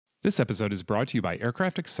This episode is brought to you by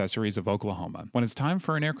Aircraft Accessories of Oklahoma. When it's time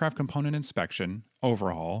for an aircraft component inspection,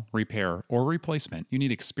 overhaul, repair, or replacement, you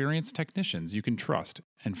need experienced technicians you can trust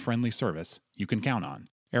and friendly service you can count on.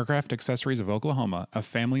 Aircraft Accessories of Oklahoma, a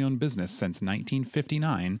family-owned business since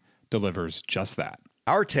 1959, delivers just that.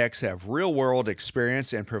 Our techs have real-world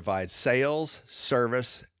experience and provide sales,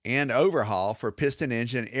 service, and overhaul for piston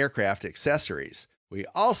engine aircraft accessories. We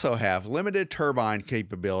also have limited turbine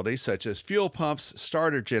capabilities such as fuel pumps,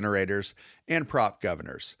 starter generators, and prop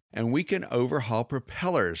governors. And we can overhaul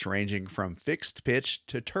propellers ranging from fixed pitch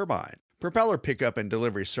to turbine. Propeller pickup and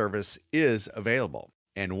delivery service is available.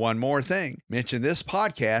 And one more thing, mention this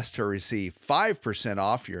podcast to receive 5%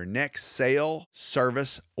 off your next sale,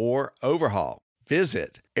 service, or overhaul.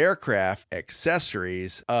 Visit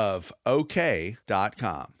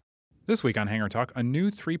aircraftaccessoriesofok.com. This week on Hangar Talk, a new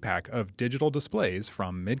 3-pack of digital displays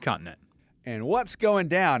from Mid-Continent. And what's going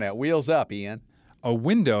down at Wheels Up, Ian? A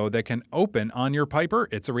window that can open on your Piper.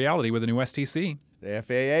 It's a reality with a new STC. The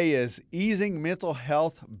FAA is easing mental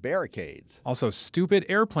health barricades. Also, stupid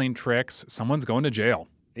airplane tricks. Someone's going to jail.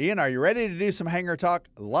 Ian, are you ready to do some Hangar Talk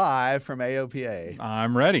live from AOPA?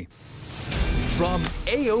 I'm ready. From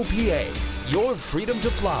AOPA, your freedom to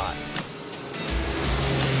fly.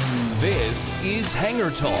 This is Hangar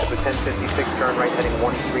Talk. 1056, turn right heading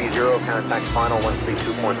 130, contact final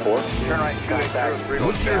 132.4. Turn right, contact 3.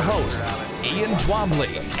 With your hosts, Ian Twombly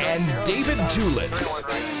and David Tulis.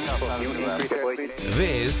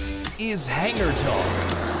 This is Hangar Talk.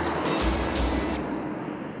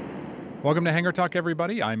 Welcome to Hangar Talk,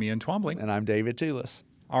 everybody. I'm Ian Twombly. And I'm David Tulis.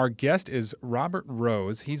 Our guest is Robert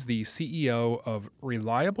Rose. He's the CEO of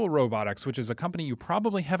Reliable Robotics, which is a company you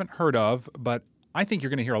probably haven't heard of, but I think you're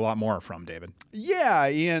going to hear a lot more from, David. Yeah,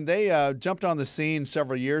 Ian, they jumped on the scene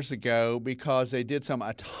several years ago because they did some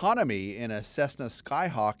autonomy in a Cessna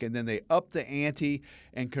Skyhawk, and then they upped the ante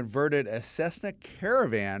and converted a Cessna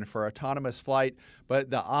Caravan for autonomous flight. But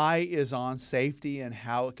the eye is on safety and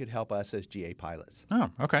how it could help us as GA pilots. Oh,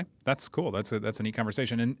 okay. That's cool. That's a neat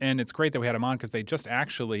conversation. And it's great that we had him on because they just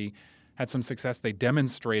actually had some success. They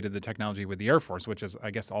demonstrated the technology with the Air Force, which is,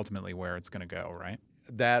 I guess, ultimately where it's going to go, right?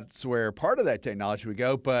 That's where part of that technology would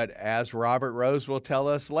go. But as Robert Rose will tell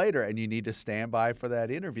us later, and you need to stand by for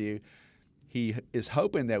that interview, he is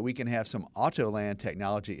hoping that we can have some Autoland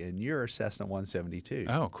technology in your Cessna 172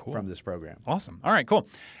 from this program. Awesome. All right, cool.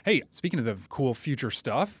 Hey, speaking of the cool future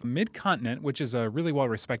stuff, Mid-Continent, which is a really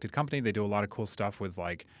well-respected company, they do a lot of cool stuff with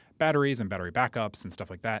like batteries and battery backups and stuff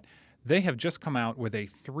like that. They have just come out with a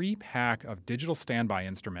 3-pack of digital standby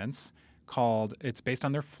instruments it's based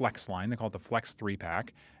on their Flex line. They call it the Flex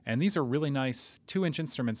 3-pack. And these are really nice 2-inch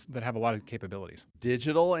instruments that have a lot of capabilities.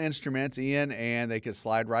 Digital instruments, Ian, and they could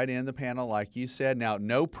slide right in the panel like you said. Now,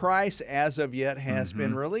 no price as of yet has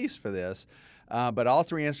been released for this. But all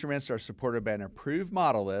 3 instruments are supported by an approved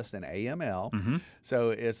model list, an AML.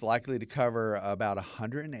 So it's likely to cover about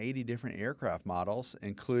 180 different aircraft models,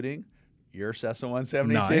 including your Cessna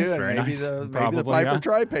 172 nice, and maybe nice. the Piper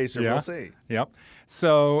Tri-Pacer. Yeah. We'll see. Yep.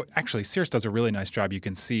 So actually, Cirrus does a really nice job. You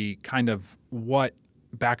can see kind of what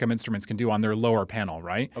backup instruments can do on their lower panel,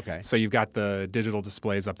 right? Okay. So you've got the digital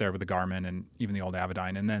displays up there with the Garmin and even the old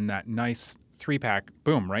Avidyne, and then that nice 3-pack,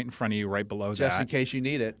 boom, right in front of you, right below Just in case you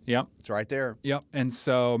need it. Yep. It's right there. Yep. And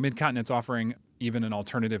so Mid-Continent's offering even an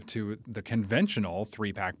alternative to the conventional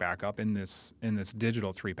 3-pack backup in this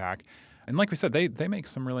digital 3-pack. And like we said, they make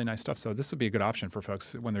some really nice stuff. So this would be a good option for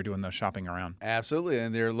folks when they're doing the shopping around. Absolutely.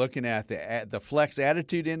 And they're looking at the Flex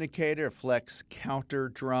Attitude Indicator, Flex Counter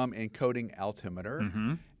Drum Encoding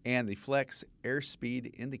Altimeter, and the Flex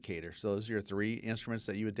Airspeed Indicator. So those are your 3 instruments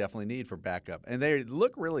that you would definitely need for backup. And they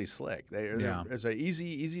look really slick. It's an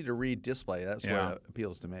easy to read display. That's what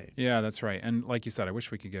appeals to me. Yeah, that's right. And like you said, I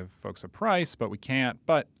wish we could give folks a price, but we can't.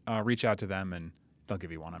 But reach out to them and they'll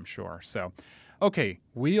give you one, I'm sure. So, okay,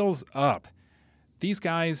 Wheels Up. These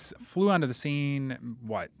guys flew onto the scene,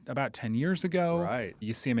 about 10 years ago? Right.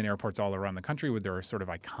 You see them in airports all around the country with their sort of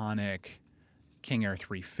iconic King Air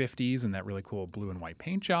 350s and that really cool blue and white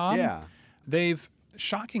paint job. Yeah. They've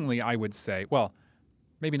shockingly, I would say, well,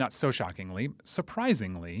 maybe not so shockingly,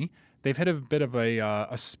 surprisingly, they've hit a bit of a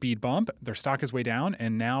speed bump. Their stock is way down,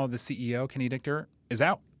 and now the CEO, Kenny Dichter, is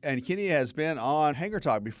out. And Kenny has been on Hangar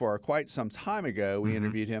Talk before quite some time ago. We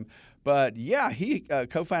interviewed him. But yeah, he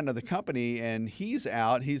co-founded the company, and he's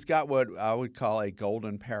out. He's got what I would call a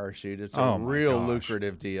golden parachute. It's a real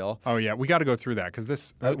lucrative deal. Oh yeah, we got to go through that because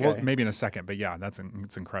this Okay. well, maybe in a second. But yeah,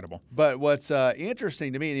 it's incredible. But what's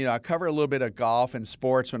interesting to me, I cover a little bit of golf and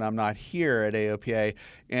sports when I'm not here at AOPA,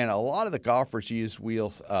 and a lot of the golfers use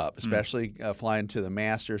Wheels Up, especially flying to the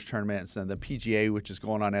Masters tournaments and the PGA, which is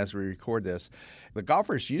going on as we record this. The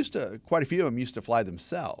golfers quite a few of them used to fly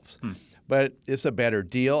themselves. But it's a better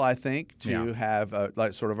deal, I think, to have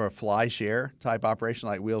like sort of a fly share type operation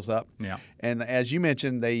like Wheels Up. Yeah. And as you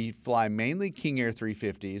mentioned, they fly mainly King Air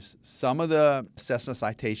 350s, some of the Cessna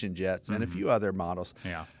Citation jets, and a few other models.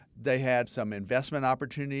 Yeah. They had some investment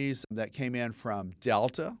opportunities that came in from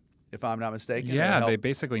Delta, if I'm not mistaken. Yeah, they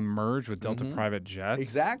basically merged with Delta Private Jets.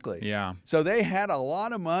 Exactly. Yeah. So they had a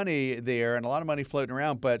lot of money there and a lot of money floating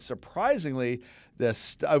around, but surprisingly,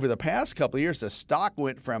 over the past couple of years, the stock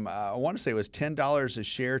went from, I want to say it was $10 a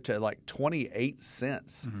share to like 28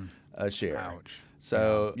 cents a share. Ouch.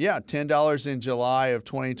 So, $10 in July of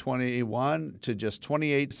 2021 to just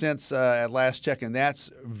 28 cents at last check. And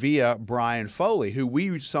that's via Brian Foley, who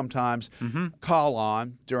we sometimes call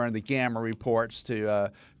on during the Gamma reports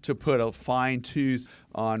to put a fine tooth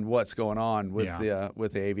on what's going on with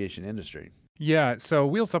the aviation industry. Yeah, so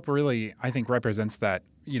Wheels Up really, I think, represents that.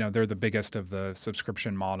 They're the biggest of the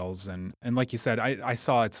subscription models. And like you said, I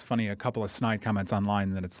saw, it's funny, a couple of snide comments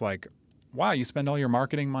online that it's like, wow, you spend all your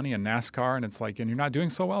marketing money in NASCAR, and it's like, and you're not doing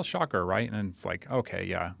so well, shocker, right? And it's like, okay,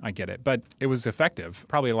 yeah, I get it. But it was effective.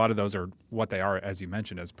 Probably a lot of those are what they are, as you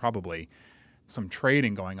mentioned, is probably some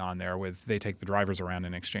trading going on there with they take the drivers around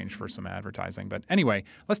in exchange for some advertising. But anyway,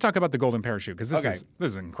 let's talk about the Golden Parachute, because this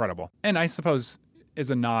is incredible. And I suppose is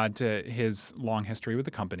a nod to his long history with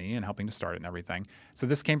the company and helping to start it and everything. So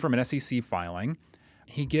this came from an SEC filing.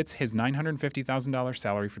 He gets his $950,000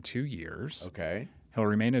 salary for 2 years. Okay. He'll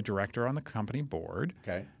remain a director on the company board.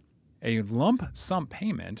 Okay. A lump sum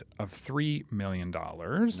payment of $3 million.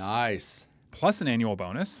 Nice. Plus an annual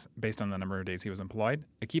bonus based on the number of days he was employed.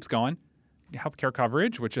 It keeps going. Healthcare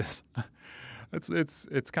coverage, which is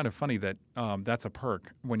it's kind of funny that that's a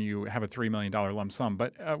perk when you have a $3 million lump sum.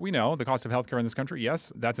 But we know the cost of healthcare in this country,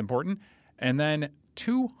 yes, that's important. And then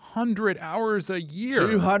 200 hours a year.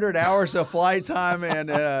 200 hours of flight time and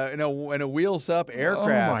in a Wheels Up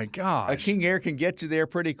aircraft. Oh, my gosh. A King Air can get you there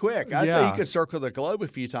pretty quick. I'd say you could circle the globe a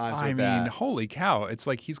few times with that. I mean, holy cow. It's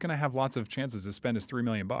like he's going to have lots of chances to spend his $3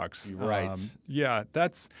 million. Right.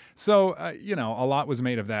 That's so, a lot was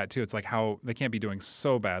made of that, too. It's like how they can't be doing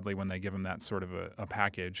so badly when they give him that sort of a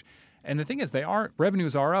package. And the thing is,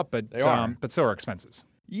 revenues are up, but so are expenses.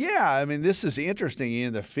 Yeah, I mean, this is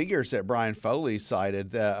interesting. The figures that Brian Foley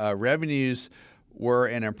cited, the revenues were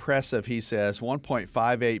an impressive, he says,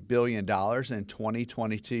 $1.58 billion in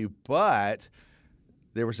 2022. But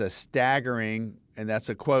there was a staggering, and that's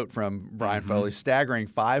a quote from Brian Foley, staggering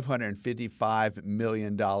 $555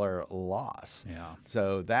 million loss. Yeah.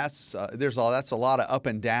 So that's a lot of up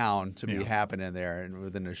and down to be happening there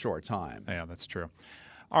within a short time. Yeah, that's true.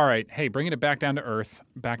 All right. Hey, bringing it back down to earth,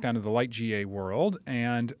 back down to the light GA world,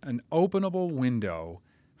 and an openable window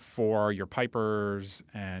for your Pipers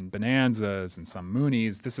and Bonanzas and some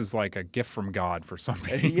Moonies. This is like a gift from God for some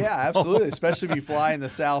people. Yeah, absolutely, especially if you fly in the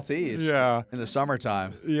Southeast in the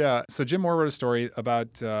summertime. Yeah. So Jim Moore wrote a story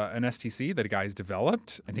about an STC that a guy's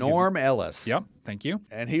developed. I think Norm Ellis. Yep. Thank you.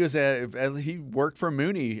 And he worked for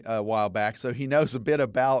Mooney a while back, so he knows a bit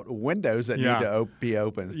about windows that need to be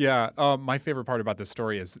open. Yeah. My favorite part about this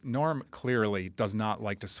story is Norm clearly does not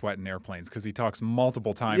like to sweat in airplanes because he talks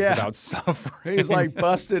multiple times about suffering. He's like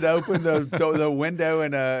busted open the window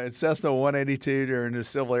in a Cessna 182 during the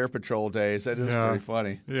Civil Air Patrol days. That is pretty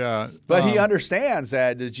funny. Yeah. But he understands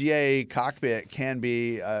that the GA cockpit can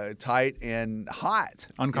be tight and hot.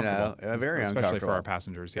 Uncomfortable. Very especially uncomfortable. for our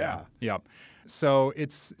passengers. Yeah. Yep. So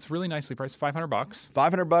it's really nicely priced, $500.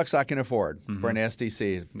 $500 I can afford for an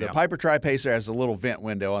STC. The Piper Tri-Pacer has a little vent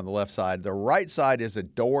window on the left side. The right side is a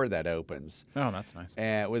door that opens. Oh, that's nice.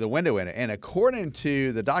 And with a window in it. And according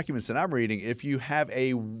to the documents that I'm reading, if you have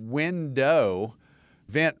a vent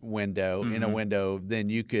window in a window, then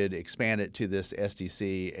you could expand it to this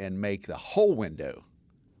STC and make the whole window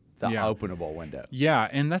the openable window. Yeah,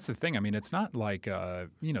 and that's the thing. I mean, it's not like, the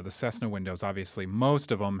Cessna windows, obviously,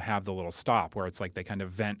 most of them have the little stop where it's like they kind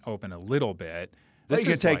of vent open a little bit. Well, you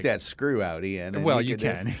can take that screw out, Ian. Well, you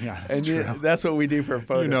can. Yeah, that's true. That's what we do for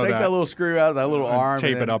photos. Take that little screw out, that little arm.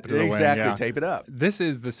 Tape it up to the wing. Exactly, tape it up. This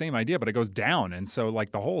is the same idea, but it goes down. And so,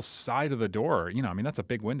 like, the whole side of the door, that's a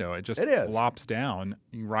big window. It just flops down.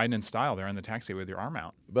 You can ride in style there in the taxi with your arm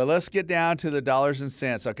out. But let's get down to the dollars and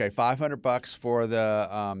cents. Okay, $500 for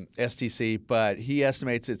the STC, but he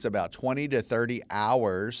estimates it's about 20 to 30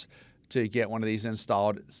 hours to get one of these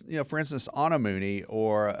installed, for instance, on a Mooney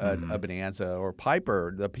or a Bonanza or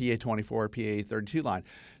Piper, the PA-24, PA-32 line.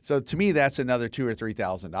 So to me, that's another $2,000 or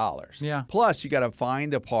 $3,000. Yeah. Plus, you got to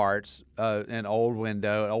find the parts, an old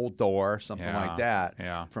window, an old door, something like that,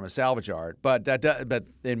 from a salvage yard. But but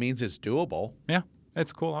it means it's doable. Yeah,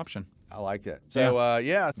 it's a cool option. I like that.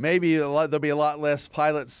 So, maybe there'll be a lot less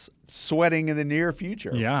pilots sweating in the near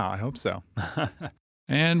future. Yeah, I hope so.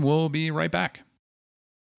 And we'll be right back.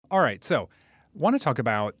 All right, so want to talk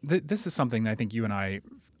about, this is something that I think you and I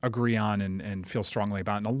agree on and feel strongly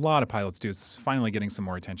about, and a lot of pilots do. It's finally getting some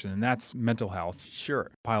more attention, and that's mental health.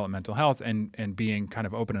 Sure. Pilot mental health, and being kind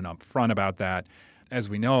of open and upfront about that. As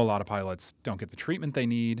we know, a lot of pilots don't get the treatment they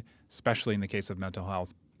need, especially in the case of mental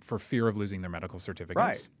health, for fear of losing their medical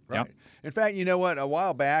certificates. Right. Yep. In fact, you know what? A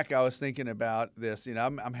while back, I was thinking about this. You know,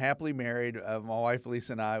 I'm happily married. My wife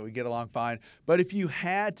Lisa and I, we get along fine. But if you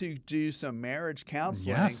had to do some marriage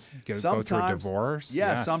counseling, yes, go through a divorce.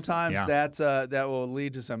 Sometimes that will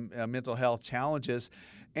lead to some mental health challenges.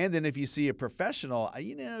 And then if you see a professional,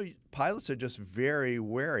 pilots are just very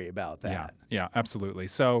wary about that. Yeah, absolutely.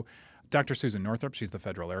 So Dr. Susan Northrup, she's the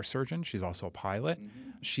federal air surgeon. She's also a pilot. Mm-hmm.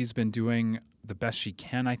 She's been doing the best she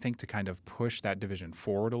can, I think, to kind of push that division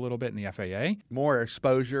forward a little bit in the FAA. More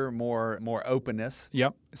exposure, more openness.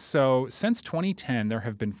 Yep. So since 2010, there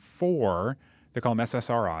have been 4, they call them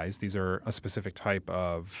SSRIs. These are a specific type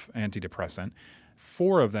of antidepressant.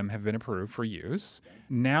 4 of them have been approved for use.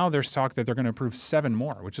 Now there's talk that they're going to approve 7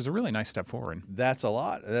 more, which is a really nice step forward. That's a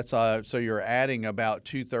lot. That's so you're adding about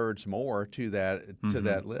 2/3 more to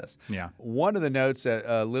that list. Yeah. One of the notes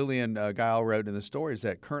that Lillian Guile wrote in the story is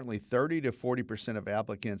that currently 30 to 40% of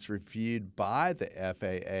applicants reviewed by the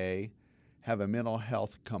FAA have a mental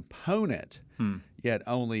health component, yet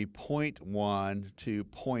only 0.1 to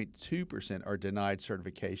 0.2% are denied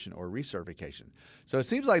certification or recertification. So it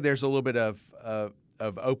seems like there's a little bit of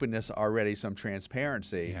openness already, some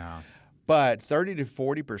transparency. Yeah. But 30 to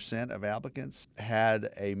 40% of applicants had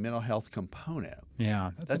a mental health component.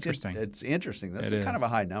 Yeah, that's interesting. It's interesting. That's kind of a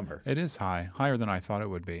high number. It is high, higher than I thought it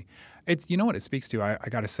would be. It's, you know what it speaks to, I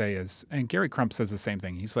got to say, is, and Gary Crump says the same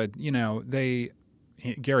thing. He said,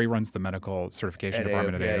 Gary runs the medical certification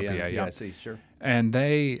department at AOPA. Yeah, I see, sure. And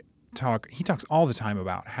he talks all the time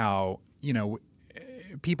about how,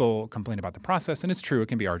 people complain about the process, and it's true, it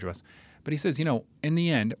can be arduous. But he says, in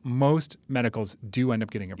the end, most medicals do end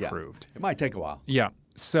up getting approved. Yeah. It might take a while. Yeah.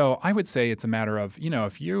 So I would say it's a matter of,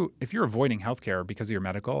 if you're avoiding healthcare because of your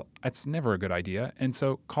medical, that's never a good idea. And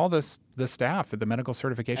so call the staff at the medical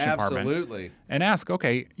certification department and ask,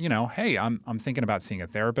 okay, hey, I'm thinking about seeing a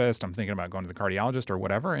therapist. I'm thinking about going to the cardiologist or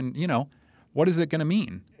whatever. And, what is it going to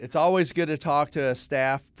mean? It's always good to talk to a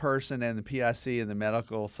staff person and the PIC and the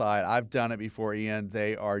medical side. I've done it before, Ian.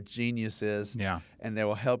 They are geniuses. Yeah. And they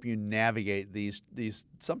will help you navigate these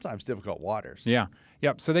sometimes difficult waters. Yeah.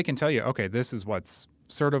 Yep. So they can tell you, okay, this is what's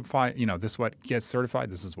certified, this is what gets certified,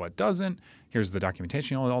 this is what doesn't. Here's the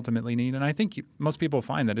documentation you'll ultimately need. And I think most people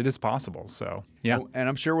find that it is possible. So, yeah. Oh, and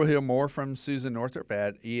I'm sure we'll hear more from Susan Northrup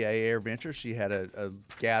at EA Air Venture. She had a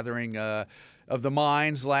gathering of the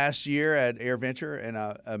minds last year at Air Venture, and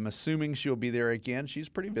I'm assuming she'll be there again. She's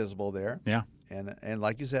pretty visible there. Yeah. And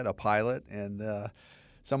like you said, a pilot and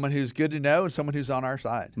someone who's good to know and someone who's on our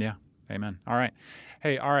side. Yeah. Amen. All right.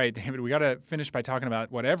 Hey, all right, David, we got to finish by talking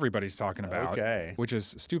about what everybody's talking about, which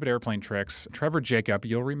is stupid airplane tricks. Trevor Jacob,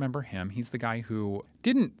 you'll remember him. He's the guy who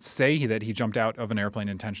didn't say that he jumped out of an airplane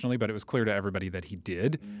intentionally, but it was clear to everybody that he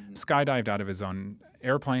did. Skydived out of his own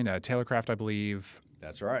airplane, a Taylorcraft, I believe.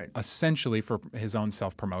 That's right. Essentially for his own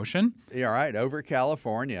self-promotion. Yeah, right, over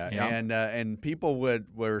California. Yeah. And people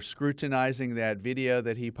were scrutinizing that video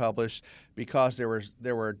that he published because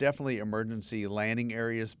there were definitely emergency landing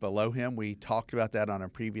areas below him. We talked about that on a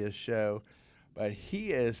previous show. But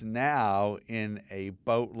he is now in a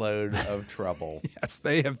boatload of trouble. Yes,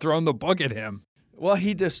 they have thrown the book at him. Well,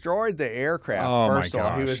 he destroyed the aircraft, first of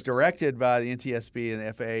all. He was directed by the NTSB and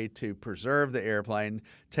the FAA to preserve the airplane,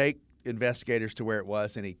 take investigators to where it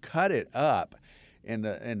was, and he cut it up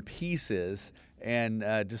in pieces and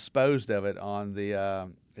disposed of it on the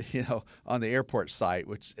on the airport site,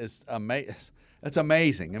 which is that's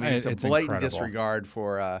amazing. I mean, it's a blatant disregard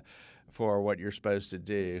for what you're supposed to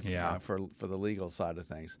do. For the legal side of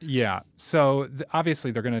things. Yeah. So obviously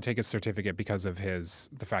they're going to take his certificate because of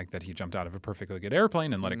the fact that he jumped out of a perfectly good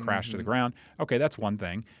airplane and let it crash to the ground. Okay, that's one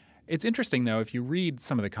thing. It's interesting, though, if you read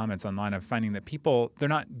some of the comments online of finding that people, they're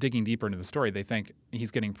not digging deeper into the story. They think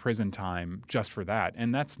he's getting prison time just for that.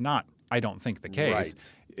 And that's not, I don't think, the case. Right.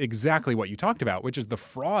 Exactly what you talked about, which is the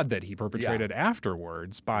fraud that he perpetrated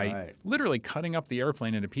afterwards by literally cutting up the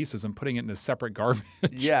airplane into pieces and putting it into separate garbage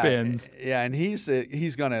bins. Yeah, and he's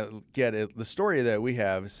going to get it. The story that we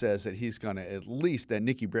have says that he's going to at least, that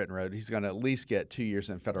Nikki Britton wrote, he's going to at least get 2 years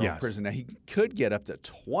in federal prison. Now, he could get up to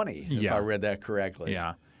 20, if I read that correctly.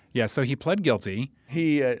 Yeah. Yeah, so he pled guilty.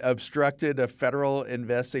 He obstructed a federal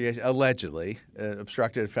investigation, allegedly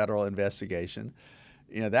obstructed a federal investigation.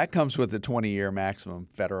 that comes with the 20-year maximum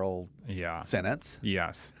federal Yeah. sentence.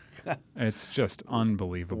 Yes. It's just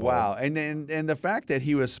unbelievable. Wow. And the fact that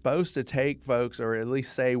he was supposed to take folks, or at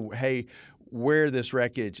least say, hey, where this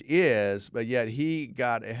wreckage is, but yet he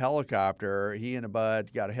got a helicopter. He and a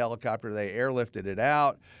bud got a helicopter. They airlifted it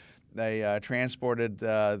out. They transported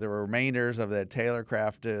the remainders of the Taylor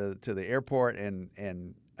craft to the airport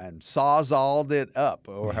and sawzalled it up,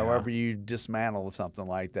 or however you dismantle something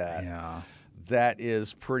like that. Yeah. That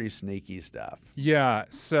is pretty sneaky stuff. Yeah,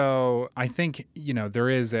 so I think there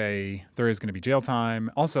is going to be jail time.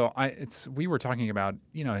 Also, we were talking about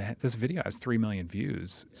this video has 3 million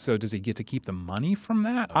views. So does he get to keep the money from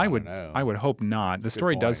that? I would hope not. The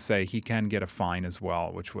story does say he can get a fine as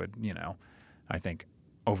well, which would I think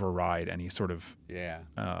override any sort of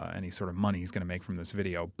money he's going to make from this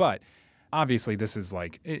video. But obviously, this is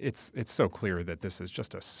it's so clear that this is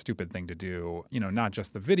just a stupid thing to do. Not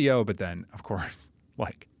just the video, but then, of course,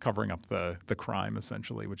 covering up the crime,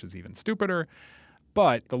 essentially, which is even stupider.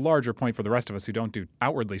 But the larger point for the rest of us who don't do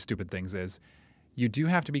outwardly stupid things is you do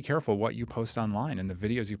have to be careful what you post online and the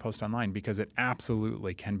videos you post online, because it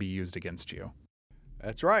absolutely can be used against you.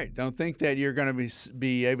 That's right. Don't think that you're going to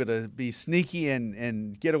be able to be sneaky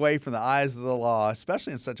and get away from the eyes of the law,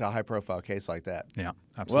 especially in such a high-profile case like that. Yeah,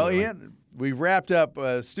 absolutely. Well, Ian, we wrapped up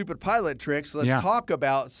stupid pilot tricks. Let's talk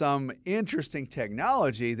about some interesting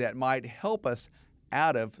technology that might help us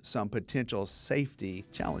out of some potential safety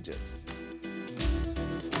challenges.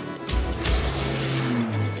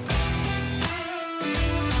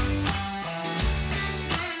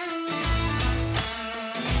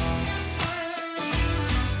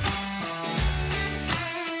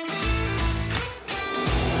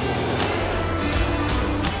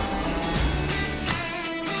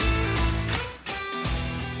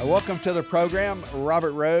 Welcome to the program.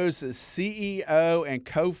 Robert Rose is CEO and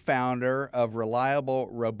co-founder of Reliable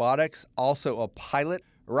Robotics, also a pilot.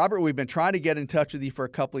 Robert, we've been trying to get in touch with you for a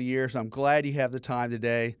couple of years. I'm glad you have the time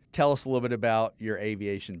today. Tell us a little bit about your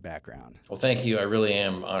aviation background. Well, thank you. I really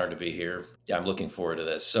am honored to be here. Yeah, I'm looking forward to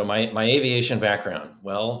this. So my aviation background.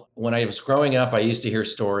 Well, when I was growing up, I used to hear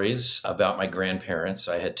stories about my grandparents.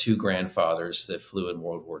 I had 2 grandfathers that flew in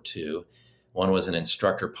World War II. One was an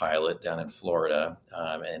instructor pilot down in Florida,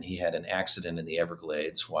 and he had an accident in the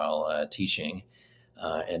Everglades while teaching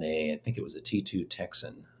in I think it was a T-2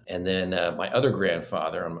 Texan. And then my other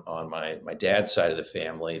grandfather on my dad's side of the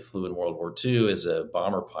family flew in World War II as a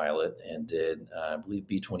bomber pilot and did, I believe,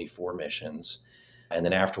 B-24 missions. And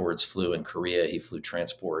then afterwards flew in Korea. He flew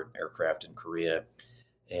transport aircraft in Korea.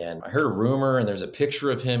 And I heard a rumor, and there's a picture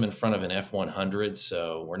of him in front of an F-100,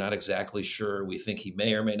 so we're not exactly sure. We think he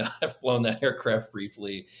may or may not have flown that aircraft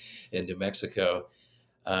briefly in New Mexico.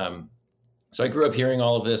 So I grew up hearing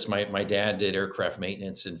all of this. My dad did aircraft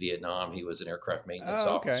maintenance in Vietnam. He was an aircraft maintenance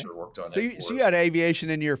officer, worked on F-4s. So you had aviation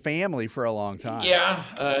in your family for a long time. Yeah.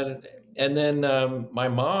 And then my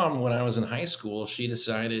mom, when I was in high school, she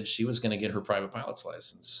decided she was going to get her private pilot's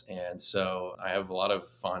license. And so I have a lot of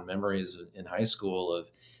fond memories in high school of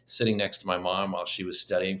sitting next to my mom while she was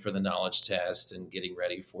studying for the knowledge test and getting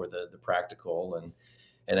ready for the practical. And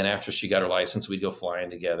then after she got her license, we'd go flying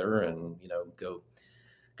together and,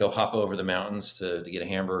 go hop over the mountains to get a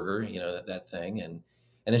hamburger, that thing. And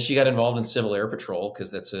then she got involved in Civil Air Patrol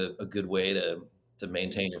because that's a good way to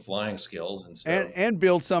maintain your flying skills. And so and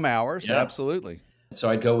build some hours. Yeah. Absolutely. So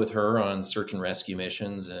I'd go with her on search and rescue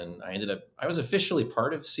missions. And I was officially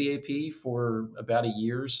part of CAP for about a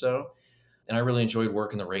year or so. And I really enjoyed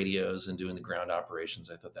working the radios and doing the ground operations.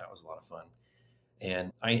 I thought that was a lot of fun.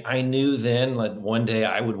 And I knew then that one day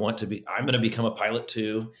I'm going to become a pilot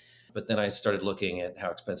too. But then I started looking at how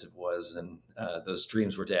expensive it was, and those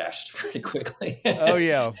dreams were dashed pretty quickly. Oh,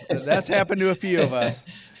 yeah. That's happened to a few of us.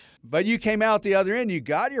 But you came out the other end. You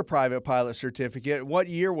got your private pilot certificate. What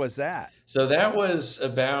year was that? So that was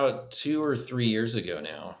about 2 or 3 years ago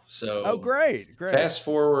now. So great. Fast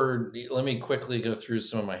forward, let me quickly go through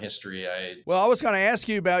some of my history. I was going to ask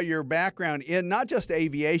you about your background in not just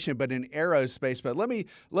aviation, but in aerospace. But let me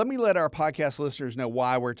let our podcast listeners know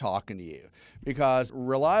why we're talking to you. Because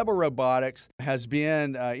Reliable Robotics has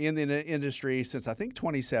been in the industry since, I think,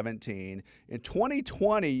 2017. In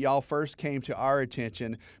 2020, y'all first came to our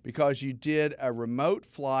attention because you did a remote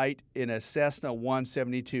flight in a Cessna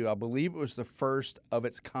 172. I believe it was the first of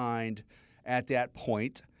its kind at that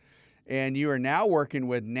point. And you are now working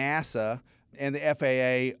with NASA and the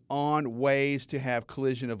FAA on ways to have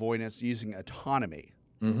collision avoidance using autonomy.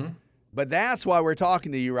 Mm-hmm. But that's why we're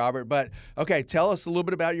talking to you, Robert. But okay, tell us a little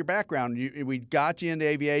bit about your background. We got you into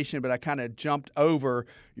aviation, but I kind of jumped over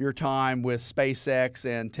your time with SpaceX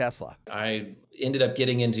and Tesla. I ended up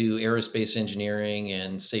getting into aerospace engineering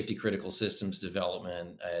and safety critical systems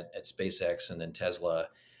development at SpaceX and then Tesla.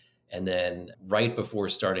 And then right before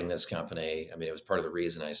starting this company, I mean, it was part of the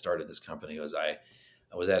reason I started this company was I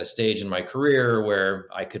was at a stage in my career where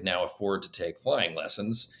I could now afford to take flying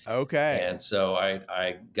lessons. Okay. And so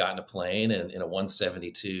I got in a plane in a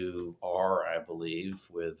 172R, I believe,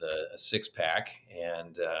 with a six pack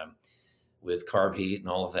and with carb heat and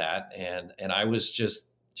all of that. And I was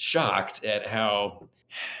just shocked at how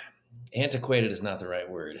antiquated is not the right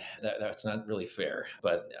word. That's not really fair.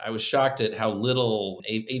 But I was shocked at how little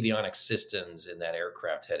avionics systems in that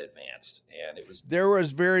aircraft had advanced. And there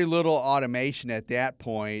was very little automation at that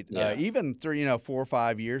point, Yeah. even 4 or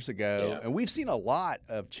 5 years ago. Yeah. And we've seen a lot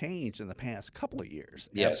of change in the past couple of years.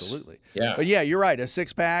 Yes. Absolutely. Yeah. But yeah, you're right. A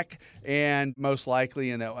six pack, and most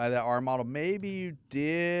likely in that R model, maybe you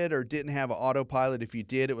did or didn't have an autopilot. If you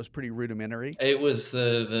did, it was pretty rudimentary. It was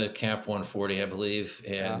the Cap 140, I believe.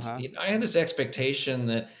 And I had this expectation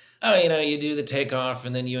that, you do the takeoff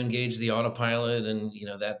and then you engage the autopilot and,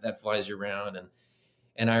 that flies you around.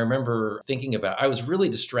 And I remember I was really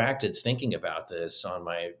distracted thinking about this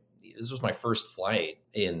this was my first flight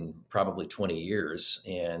in probably 20 years.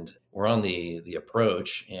 And we're on the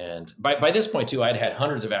approach. And by this point too, I'd had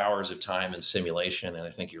hundreds of hours of time in simulation. And I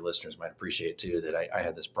think your listeners might appreciate too, that I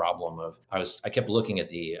had this problem of, I kept looking at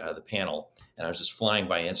the panel and I was just flying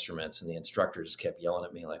by instruments and the instructor just kept yelling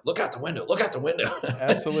at me like, look out the window, look out the window.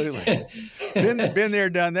 Absolutely. been there,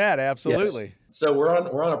 done that. Absolutely. Yes. So we're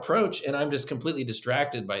on approach and I'm just completely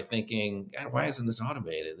distracted by thinking, God, why isn't this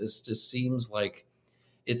automated? This just seems like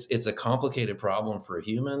it's a complicated problem for a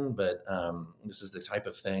human, but this is the type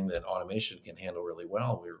of thing that automation can handle really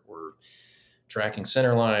well. We're tracking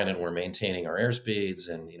center line and we're maintaining our airspeeds,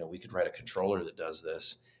 and we could write a controller that does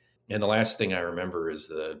this. And the last thing I remember is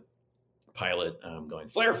the pilot going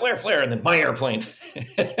flare, flare, flare, and then my airplane.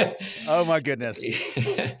 Oh my goodness!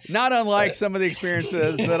 Not unlike some of the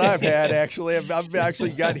experiences that I've had. Actually, I've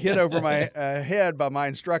actually got hit over my head by my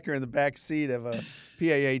instructor in the back seat of a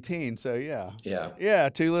PA-18. So yeah,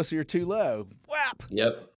 too low, so you're too low. Whap.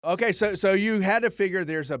 Yep. Okay, so you had to figure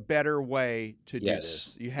there's a better way to do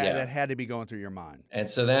Yes. this. That had to be going through your mind. And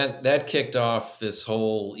so that kicked off this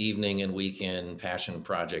whole evening and weekend passion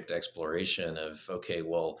project exploration of, okay,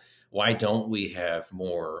 well, why don't we have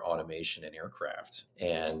more automation in aircraft?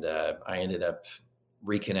 And I ended up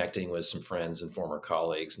reconnecting with some friends and former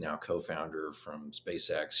colleagues, now co-founder from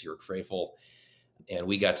SpaceX, Jörg Freifel, and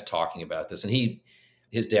we got to talking about this. And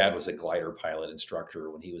his dad was a glider pilot instructor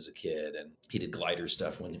when he was a kid, and he did glider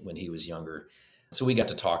stuff when he was younger. So we got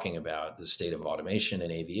to talking about the state of automation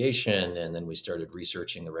in aviation, and then we started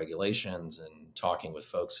researching the regulations and talking with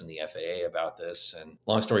folks in the FAA about this. And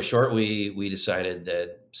long story short, we decided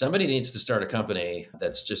that somebody needs to start a company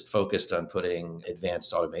that's just focused on putting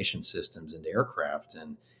advanced automation systems into aircraft.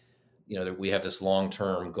 And we have this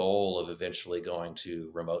long-term goal of eventually going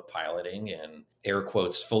to remote piloting and air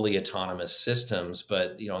quotes fully autonomous systems.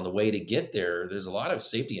 But on the way to get there, there's a lot of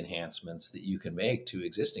safety enhancements that you can make to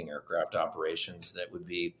existing aircraft operations that would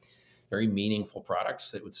be very meaningful products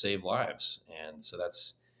that would save lives. And so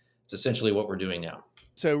it's essentially what we're doing now.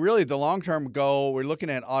 So really the long-term goal, we're looking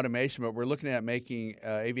at automation, but we're looking at making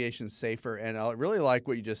aviation safer. And I really like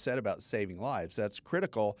what you just said about saving lives. That's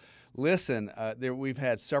critical. Listen, we've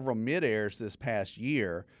had several mid-airs this past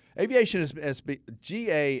year.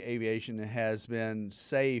 GA aviation has been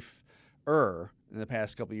safer in the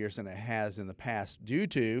past couple of years than it has in the past due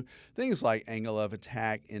to things like angle of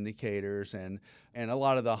attack indicators and a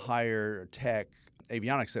lot of the higher tech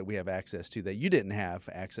avionics that we have access to that you didn't have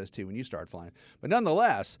access to when you started flying. But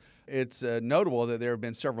nonetheless, it's notable that there have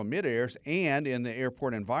been several mid-airs and in the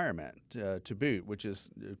airport environment to boot, which is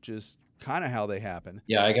kind of how they happen.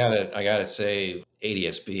 Yeah, I gotta say,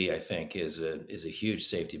 ADS-B I think is a huge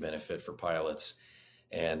safety benefit for pilots,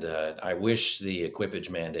 and I wish the equipage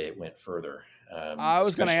mandate went further. I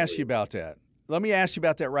was going to ask you about that. Let me ask you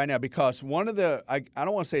about that right now, because one of the I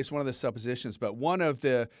don't want to say it's one of the suppositions, but one of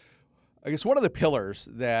the pillars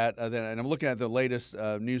that and I'm looking at the latest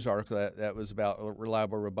news article that was about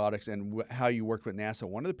Reliable Robotics and how you worked with NASA.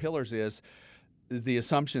 One of the pillars is the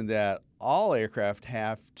assumption that all aircraft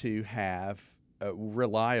have to have a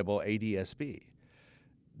reliable ADS-B.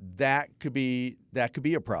 That could be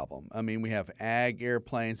a problem. I mean, we have ag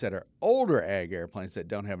airplanes that are older ag airplanes that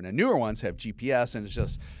don't have, and the newer ones have GPS, and it's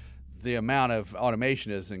just the amount of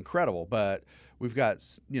automation is incredible. But we've got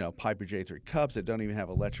Piper J3 Cubs that don't even have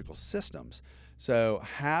electrical systems. So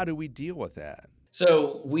how do we deal with that?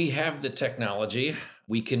 So we have the technology.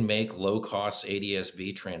 We can make low-cost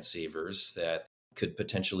ADS-B transceivers that could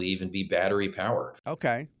potentially even be battery powered.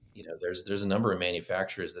 Okay. There's a number of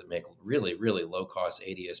manufacturers that make really, really low-cost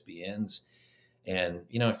ADS-B ends. And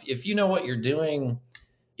if you know what you're doing,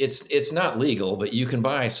 it's not legal, but you can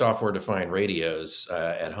buy software-defined radios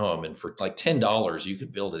at home, and for like $10, you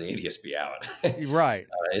could build an ADS-B out. Right.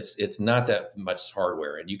 It's not that much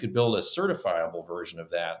hardware, and you could build a certifiable version of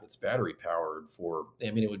that that's battery powered for. I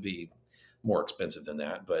mean, it would be more expensive than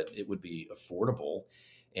that, but it would be affordable.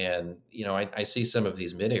 And I see some of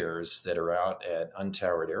these mid-airs that are out at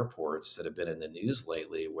untowered airports that have been in the news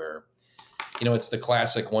lately, where it's the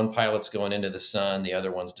classic one pilot's going into the sun, the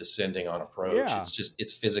other one's descending on approach. Yeah.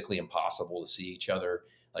 It's physically impossible to see each other.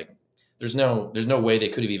 Like there's no way they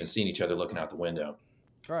could have even seen each other looking out the window.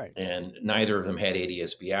 Right. And neither of them had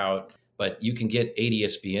ADS-B out, but you can get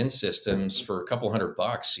ADS-B in systems for a couple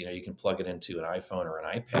 $100. You can plug it into an iPhone or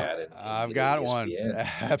an iPad. And I've got ADS-B one. in.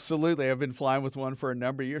 Absolutely. I've been flying with one for a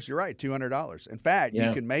number of years. You're right. $200. In fact, Yeah.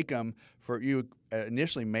 you can make them you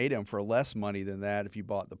initially made them for less money than that if you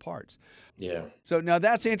bought the parts. Yeah. So now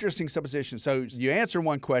that's interesting supposition. So you answered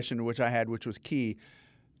one question, which I had, which was key.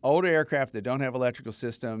 Older aircraft that don't have electrical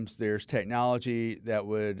systems, there's technology that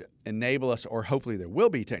would enable us, or hopefully there will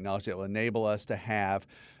be technology that will enable us to have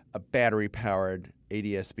a battery-powered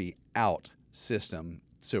ADS-B out system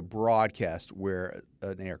to broadcast where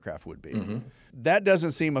an aircraft would be. Mm-hmm. That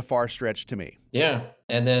doesn't seem a far stretch to me. Yeah.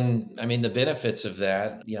 And then, I mean, the benefits of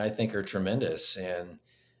that, I think are tremendous. And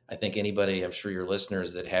I think anybody, I'm sure your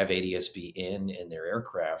listeners that have ADS-B in their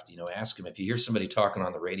aircraft, ask them, if you hear somebody talking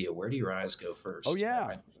on the radio, where do your eyes go first? Oh,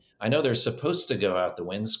 yeah. I know they're supposed to go out the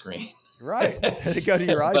windscreen. Right. They go to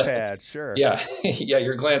your iPad, sure. Yeah. Yeah,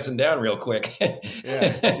 you're glancing down real quick.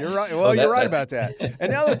 Yeah, you're right. Well, you're right about that.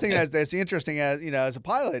 And the other thing that's interesting, as a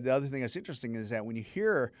pilot, the other thing that's interesting is that when you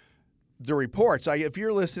hear the reports,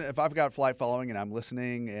 if I've got flight following and I'm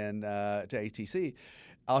listening and to ATC,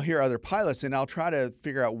 I'll hear other pilots and I'll try to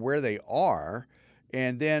figure out where they are.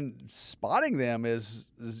 And then spotting them is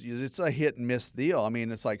it's a hit and miss deal. I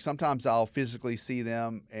mean, it's like sometimes I'll physically see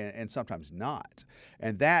them and sometimes not.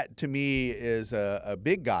 And that to me is a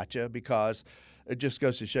big gotcha, because it just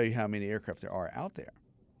goes to show you how many aircraft there are out there.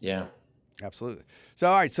 Yeah. Absolutely. So,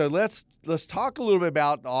 all right. So let's talk a little bit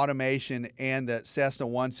about the automation and the Cessna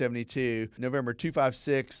 172, November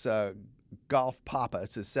 256 Golf Papa.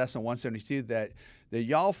 It's a Cessna 172 that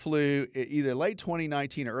y'all flew either late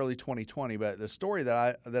 2019 or early 2020. But the story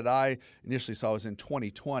that I initially saw was in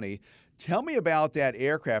 2020. Tell me about that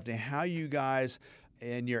aircraft and how you guys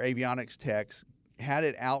and your avionics techs had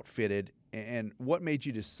it outfitted, and what made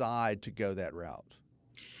you decide to go that route?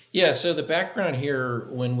 Yeah, so the background here,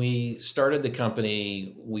 when we started the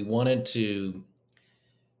company, we wanted to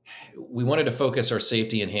focus our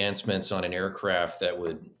safety enhancements on an aircraft that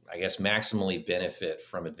would, I guess, maximally benefit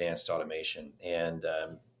from advanced automation. And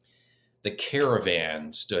the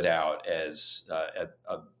Caravan stood out as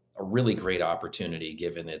a really great opportunity,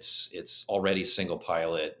 given its already single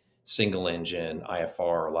pilot, single engine,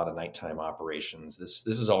 IFR, a lot of nighttime operations. This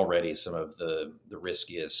is already some of the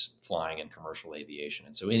riskiest flying in commercial aviation.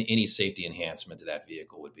 And so any safety enhancement to that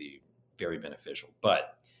vehicle would be very beneficial.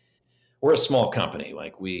 But we're a small company.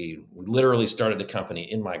 Like we literally started the company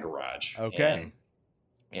in my garage. Okay.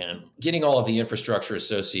 And getting all of the infrastructure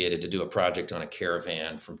associated to do a project on a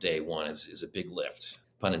Caravan from day one is a big lift,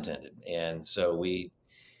 pun intended. And so we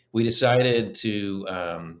decided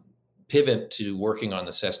to pivot to working on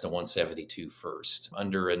the Cessna 172 first,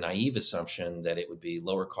 under a naive assumption that it would be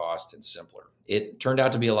lower cost and simpler. It turned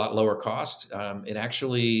out to be a lot lower cost. It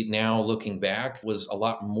actually, now looking back, was a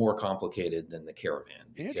lot more complicated than the Caravan.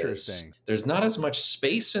 Interesting. There's not as much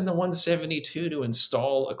space in the 172 to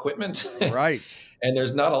install equipment. Right. And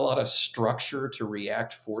there's not a lot of structure to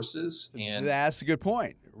react forces. And that's a good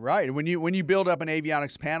point. Right. When you build up an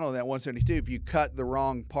avionics panel in that 172, if you cut the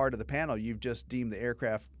wrong part of the panel, you've just deemed the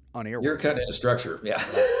aircraft unairworthy. You're cutting into structure. Yeah.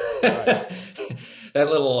 Right. That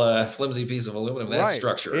little flimsy piece of aluminum, that's right.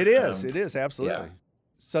 structure. It is. Absolutely. Yeah.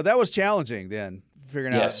 So that was challenging then,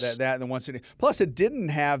 figuring Yes. out that in the 172. Plus, it didn't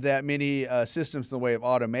have that many systems in the way of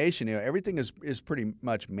automation. Everything is pretty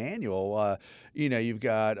much manual. You've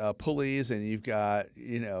got pulleys and you've got,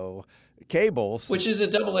 cables. Which is a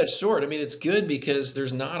double-edged sword. I mean, it's good because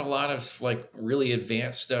there's not a lot of like really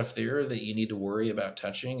advanced stuff there that you need to worry about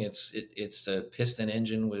touching. It's a piston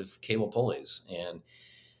engine with cable pulleys. And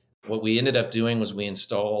what we ended up doing was we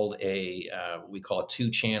installed we call a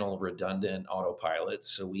 2-channel redundant autopilot.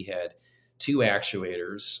 So we had 2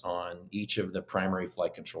 actuators on each of the primary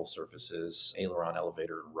flight control surfaces, aileron,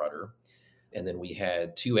 elevator, and rudder. And then we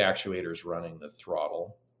had 2 actuators running the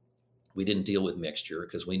throttle. We didn't deal with mixture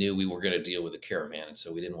because we knew we were going to deal with the Caravan. And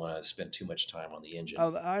so we didn't want to spend too much time on the engine.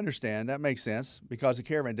 Oh, I understand. That makes sense because a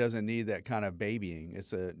Caravan doesn't need that kind of babying.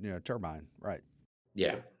 It's a turbine, right?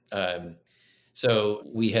 Yeah. So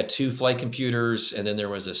we had 2 flight computers, and then there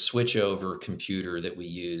was a switchover computer that we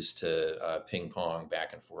used to ping pong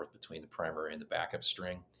back and forth between the primary and the backup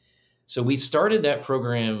string. So we started that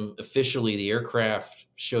program officially. The aircraft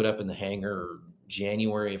showed up in the hangar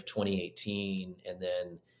January of 2018, and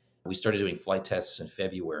then we started doing flight tests in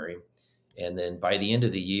February. And then by the end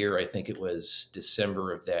of the year, I think it was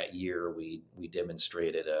December of that year, we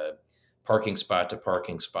demonstrated a parking spot to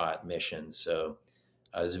parking spot mission. So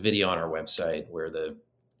there's a video on our website where the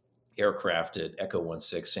aircraft at Echo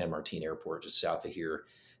 16 San Martin Airport, just south of here,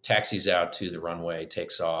 taxis out to the runway,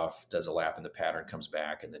 takes off, does a lap in the pattern, comes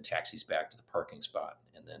back, and then taxis back to the parking spot.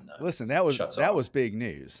 And then listen, that was big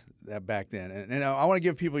news that back then. And I want to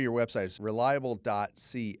give people your website. It's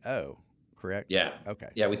reliable.co, correct? Yeah. Okay.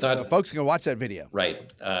 Yeah, we thought so folks can watch that video.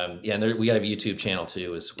 Right. Yeah, and we got a YouTube channel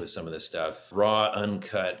too with some of this stuff, raw,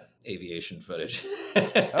 uncut aviation footage.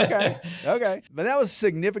 Okay. But that was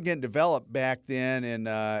significant developed back then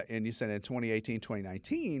in you said in 2018,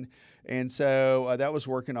 2019. And so that was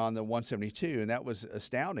working on the 172, and that was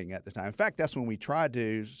astounding at the time. In fact, that's when we tried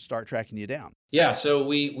to start tracking you down. Yeah, so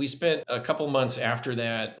we spent a couple months after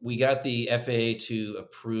that. We got the FAA to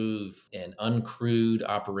approve an uncrewed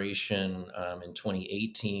operation in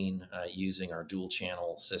 2018 using our dual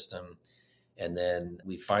channel system. And then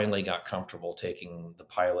we finally got comfortable taking the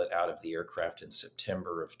pilot out of the aircraft in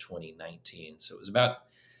September of 2019. So it was about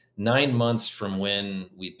 9 months from when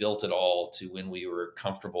we built it all to when we were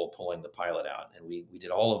comfortable pulling the pilot out. And we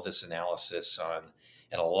did all of this analysis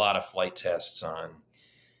and a lot of flight tests on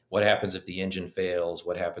what happens if the engine fails,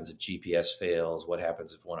 what happens if GPS fails, what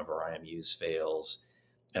happens if one of our IMUs fails,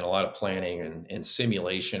 and a lot of planning and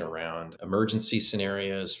simulation around emergency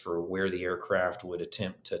scenarios for where the aircraft would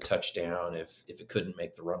attempt to touch down if it couldn't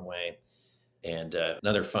make the runway. And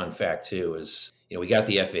another fun fact too is, we got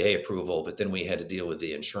the FAA approval, but then we had to deal with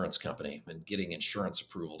the insurance company, and getting insurance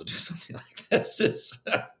approval to do something like this is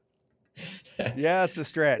yeah, it's a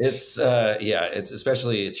stretch. It's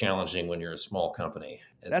especially challenging when you're a small company.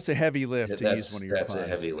 That's a heavy lift to use one of your That's funds. a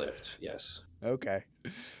heavy lift. Yes. Okay.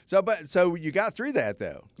 So you got through that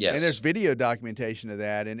though. Yes. And there's video documentation of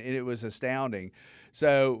that, and it was astounding.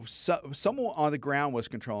 So someone on the ground was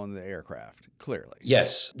controlling the aircraft, clearly.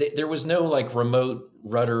 Yes. There was no remote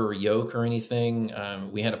rudder or yoke or anything.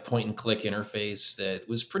 We had a point and click interface that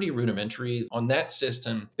was pretty rudimentary. On that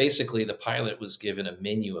system, basically the pilot was given a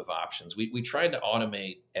menu of options. We tried to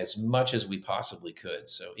automate as much as we possibly could.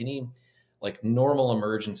 So any normal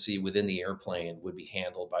emergency within the airplane would be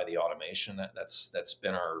handled by the automation. That's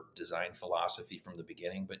been our design philosophy from the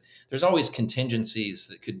beginning. But there's always contingencies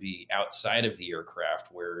that could be outside of the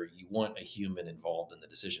aircraft where you want a human involved in the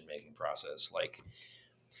decision-making process, like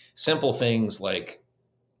simple things like,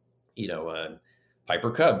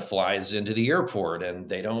 Piper Cub flies into the airport and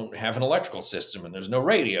they don't have an electrical system and there's no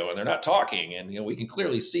radio and they're not talking and we can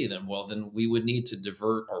clearly see them. Well, then we would need to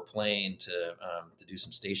divert our plane to do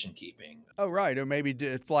some station keeping. Oh, right. Or maybe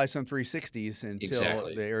fly some 360s until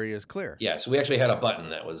the area is clear. Yeah. So we actually had a button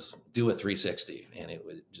that was do a 360 and it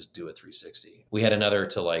would just do a 360. We had another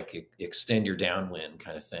to extend your downwind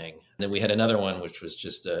kind of thing. And then we had another one, which was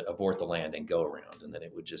just abort the landing, go around, and then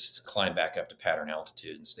it would just climb back up to pattern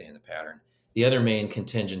altitude and stay in the pattern. The other main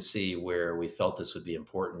contingency where we felt this would be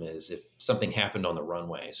important is if something happened on the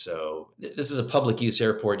runway. So this is a public use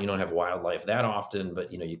airport. You don't have wildlife that often,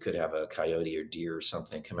 but you could have a coyote or deer or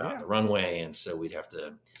something come out on the runway. And so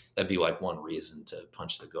that'd be one reason to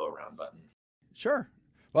punch the go around button. Sure.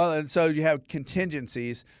 Well, and so you have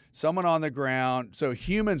contingencies, someone on the ground. So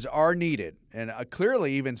humans are needed. And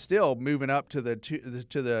clearly, even still moving up to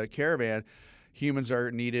the Caravan, humans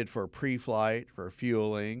are needed for pre-flight, for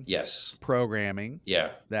fueling, yes, programming,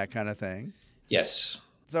 that kind of thing. Yes.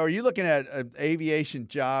 So are you looking at aviation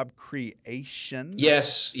job creation?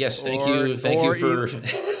 Yes. Thank you for saying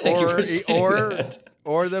that.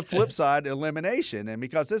 Or the flip side, elimination. And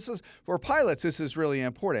because this is, for pilots, this is really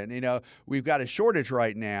important. We've got a shortage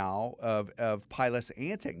right now of pilots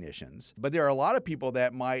and technicians, but there are a lot of people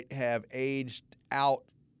that might have aged out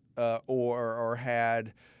or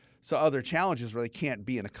had other challenges where they can't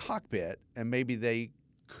be in a cockpit, and maybe they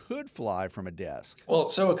could fly from a desk. Well,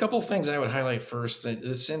 so a couple of things I would highlight first.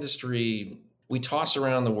 This industry, we toss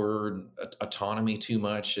around the word autonomy too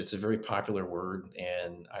much. It's a very popular word,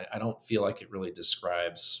 and I don't feel like it really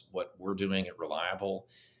describes what we're doing at Reliable.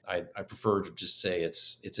 I prefer to just say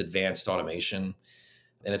it's advanced automation.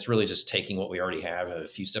 And it's really just taking what we already have a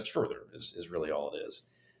few steps further is really all it is.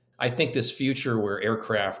 I think this future where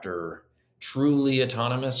aircraft are truly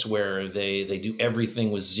autonomous, where they do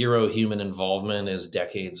everything with zero human involvement, is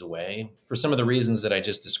decades away for some of the reasons that I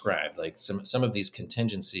just described. Like some of these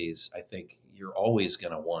contingencies, I think you're always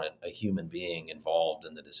going to want a human being involved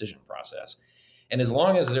in the decision process. And as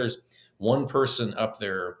long as there's one person up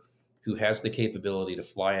there who has the capability to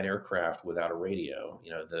fly an aircraft without a radio,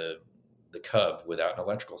 the Cub without an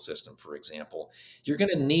electrical system, for example, you're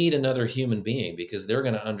going to need another human being because they're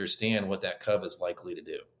going to understand what that Cub is likely to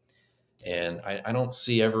do. And I don't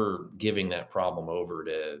see ever giving that problem over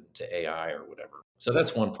to AI or whatever. So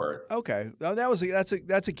that's one part. Okay,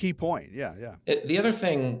 that's a key point. Yeah. The other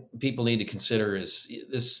thing people need to consider is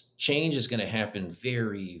this change is going to happen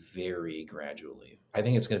very, very gradually. I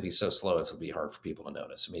think it's going to be so slow it's going to be hard for people to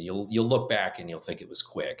notice. I mean, you'll look back and you'll think it was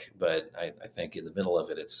quick, but I think in the middle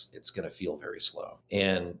of it, it's going to feel very slow.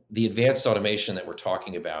 And the advanced automation that we're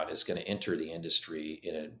talking about is going to enter the industry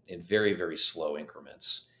in very, very slow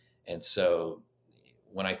increments. And so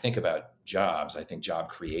when I think about jobs, I think job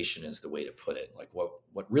creation is the way to put it. Like what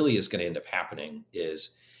really is going to end up happening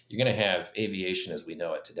is you're going to have aviation as we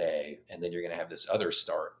know it today, and then you're going to have this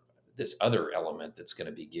other element that's going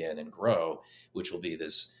to begin and grow, which will be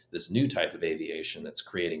this new type of aviation that's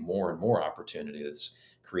creating more and more opportunity, that's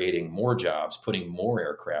creating more jobs, putting more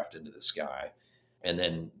aircraft into the sky. And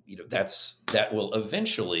then, that will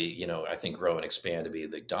eventually, I think grow and expand to be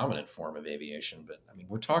the dominant form of aviation. But I mean,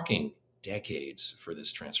 we're talking decades for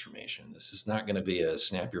this transformation. This is not going to be a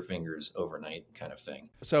snap your fingers overnight kind of thing.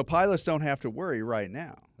 So pilots don't have to worry right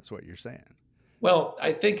now. That's what you're saying. Well,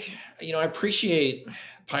 I think, I appreciate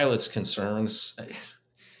pilots' concerns.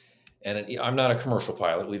 And I'm not a commercial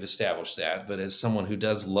pilot. We've established that. But as someone who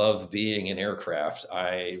does love being in aircraft,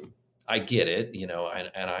 I get it,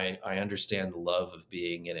 and I understand the love of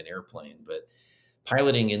being in an airplane, but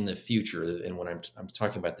piloting in the future, and when I'm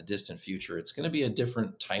talking about the distant future, it's going to be a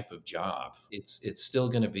different type of job. It's still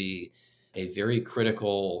going to be a very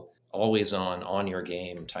critical, always on your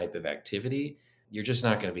game type of activity. You're just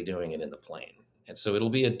not going to be doing it in the plane. And so it'll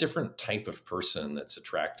be a different type of person that's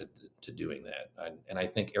attracted to doing that. And I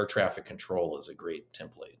think air traffic control is a great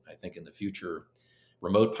template. I think in the future,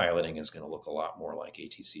 remote piloting is going to look a lot more like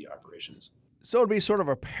ATC operations. So it'd be sort of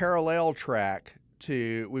a parallel track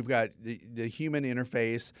to, we've got the human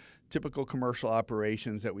interface, typical commercial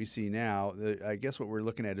operations that we see now. I guess what we're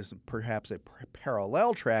looking at is perhaps a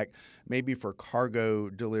parallel track, maybe for cargo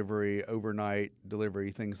delivery, overnight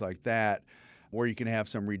delivery, things like that, where you can have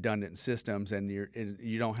some redundant systems and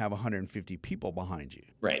you don't have 150 people behind you.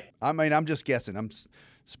 Right. I mean, I'm just guessing. I'm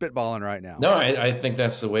spitballing right now. No, I think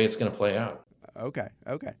that's the way it's going to play out. Okay.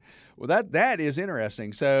 Well, that is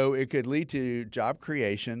interesting. So it could lead to job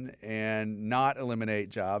creation and not eliminate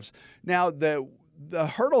jobs. Now, the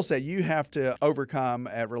hurdles that you have to overcome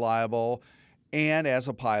at Reliable and as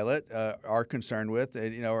a pilot are concerned with,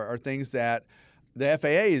 are things that the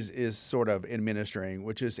FAA is sort of administering,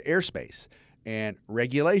 which is airspace and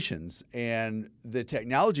regulations and the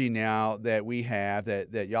technology now that we have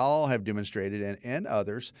that y'all have demonstrated and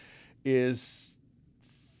others is,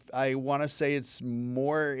 I want to say it's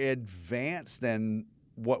more advanced than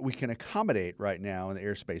what we can accommodate right now in the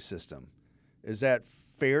airspace system. Is that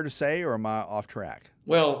fair to say, or am I off track?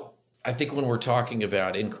 Well, I think when we're talking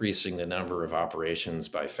about increasing the number of operations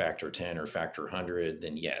by factor 10 or factor 100,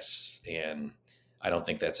 then yes. And I don't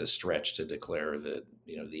think that's a stretch to declare that,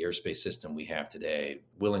 the airspace system we have today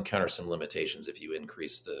will encounter some limitations if you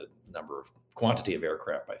increase the quantity of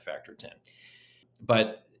aircraft by factor 10.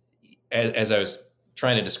 But as I was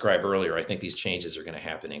trying to describe earlier, I think these changes are going to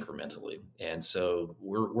happen incrementally. And so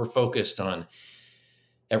we're focused on,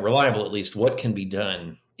 at Reliable at least, what can be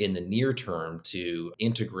done in the near term to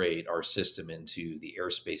integrate our system into the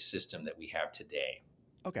airspace system that we have today.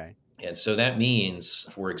 Okay. And so that means,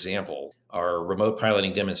 for example, our remote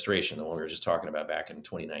piloting demonstration, the one we were just talking about back in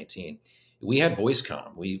 2019, we had voice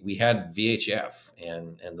comm, we had VHF,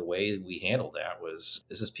 and the way we handled that was,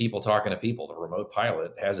 this is people talking to people. The remote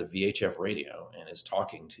pilot has a VHF radio and is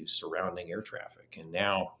talking to surrounding air traffic. And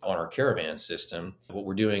now on our Caravan system, what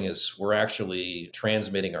we're doing is we're actually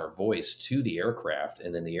transmitting our voice to the aircraft,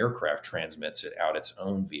 and then the aircraft transmits it out its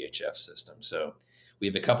own VHF system. So we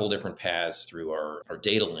have a couple different paths through our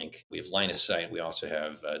data link. We have line of sight. We also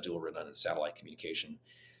have dual redundant satellite communication.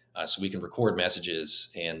 So we can record messages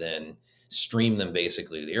and then stream them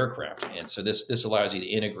basically to the aircraft. And so this allows you to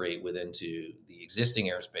integrate into the existing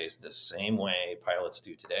airspace the same way pilots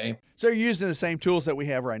do today. So you're using the same tools that we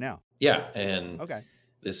have right now? Yeah. And okay.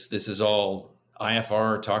 This is all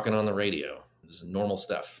IFR talking on the radio. This is normal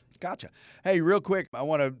stuff. Gotcha. Hey, real quick, I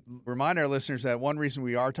want to remind our listeners that one reason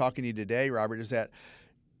we are talking to you today, Robert, is that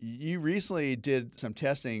you recently did some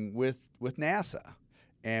testing with NASA.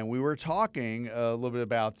 And we were talking a little bit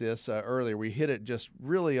about this earlier. We hit it just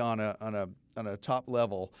really on a top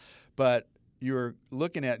level, but you were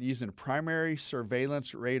looking at using a primary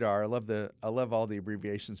surveillance radar. I love all the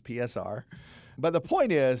abbreviations, PSR. But the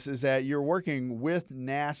point is that you're working with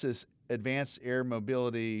NASA's Advanced Air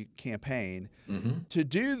Mobility Campaign to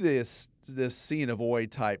do this see and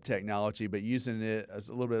avoid type technology, but using it as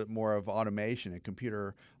a little bit more of automation and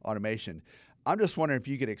computer automation. I'm just wondering if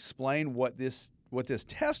you could explain what this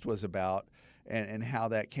test was about and how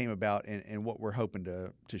that came about and what we're hoping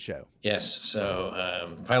to show. Yes.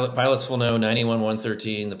 So pilots will know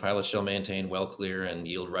 91-113, the pilot shall maintain well clear and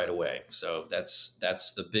yield right away. So that's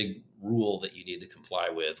the big rule that you need to comply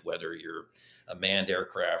with, whether you're a manned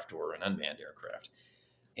aircraft or an unmanned aircraft.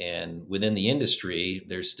 And within the industry,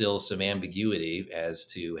 there's still some ambiguity as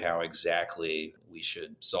to how exactly we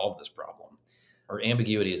should solve this problem. Or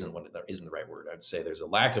ambiguity isn't the right word. I'd say there's a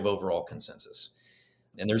lack of overall consensus.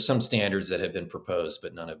 And there's some standards that have been proposed,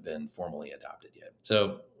 but none have been formally adopted yet.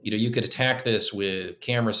 So, you could attack this with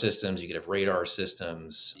camera systems, you could have radar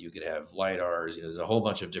systems, you could have LiDARs. There's a whole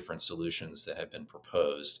bunch of different solutions that have been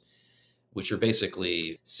proposed, which are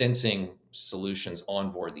basically sensing solutions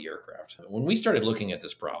on board the aircraft. When we started looking at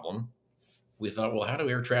this problem, we thought, well, how do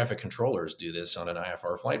air traffic controllers do this on an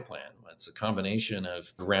IFR flight plan? It's a combination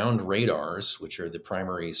of ground radars, which are the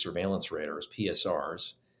primary surveillance radars,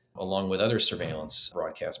 PSRs, along with other surveillance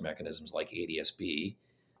broadcast mechanisms like ADS-B.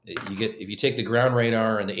 If you take the ground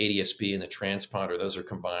radar and the ADS-B and the transponder, those are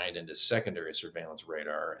combined into secondary surveillance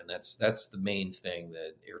radar, and that's the main thing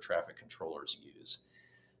that air traffic controllers use.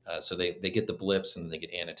 So they get the blips and they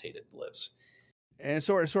get annotated blips. And it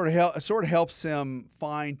sort of helps them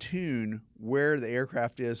fine tune where the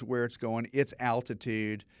aircraft is, where it's going, its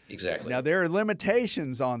altitude. Exactly. Now there are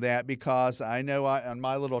limitations on that because I know on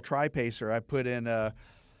my little tri-pacer I put in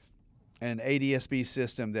an ADS-B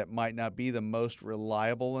system that might not be the most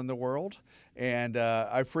reliable in the world, and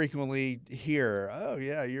I frequently hear, "Oh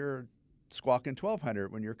yeah, you're squawking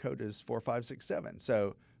 1200 when your code is 4567."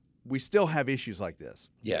 So we still have issues like this.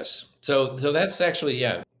 Yes. So that's actually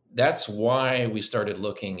that's why we started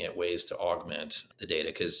looking at ways to augment the data,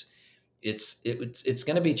 because it's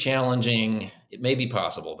going to be challenging. It may be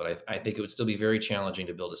possible, but I think it would still be very challenging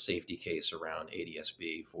to build a safety case around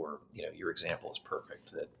ADS-B for, your example is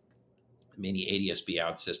perfect, that many ADS-B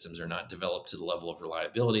out systems are not developed to the level of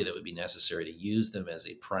reliability that would be necessary to use them as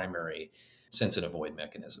a primary sense and avoid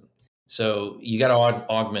mechanism. So you got to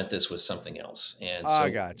augment this with something else. And so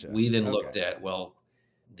gotcha. We then looked at,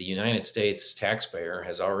 the United States taxpayer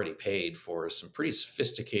has already paid for some pretty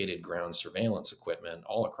sophisticated ground surveillance equipment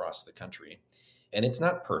all across the country. And it's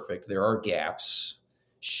not perfect. There are gaps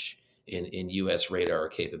in U.S. radar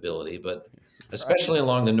capability, but especially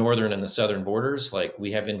along the northern and the southern borders,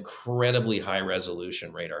 we have incredibly high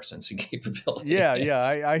resolution radar sensing capability. Yeah,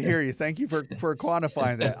 I hear you. Thank you for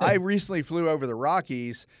quantifying that. I recently flew over the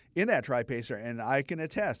Rockies in that tri-pacer, and I can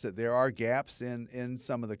attest that there are gaps in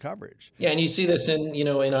some of the coverage. Yeah, and you see this in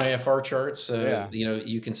IFR charts.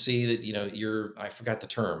 You can see that I forgot the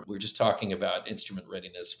term. We were just talking about instrument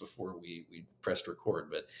readiness before we pressed record,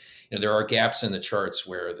 but there are gaps in the charts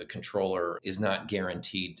where the controller is not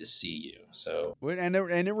guaranteed to see you. So and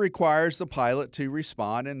it requires the pilot to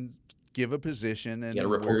respond and give a position and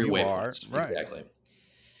where you are. Right. Exactly.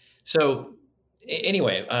 So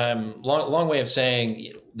anyway, long way of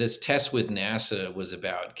saying this test with NASA was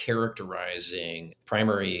about characterizing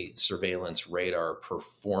primary surveillance radar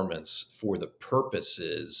performance for the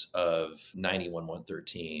purposes of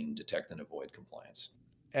 91-113 detect and avoid compliance.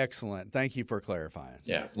 Excellent. Thank you for clarifying.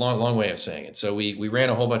 Yeah, long way of saying it. So we ran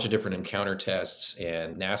a whole bunch of different encounter tests,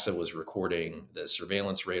 and NASA was recording the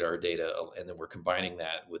surveillance radar data, and then we're combining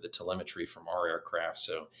that with the telemetry from our aircraft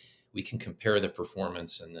so we can compare the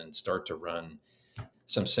performance and then start to run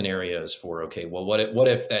some scenarios for, what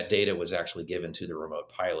if that data was actually given to the remote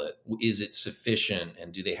pilot? Is it sufficient,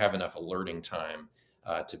 and do they have enough alerting time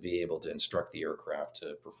to be able to instruct the aircraft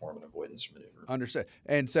to perform an avoidance maneuver? Understood.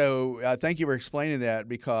 And so thank you for explaining that,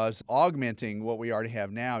 because augmenting what we already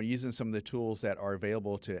have now, using some of the tools that are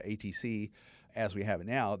available to ATC as we have it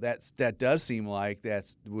now, that does seem like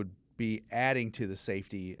that would be adding to the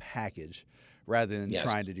safety package rather than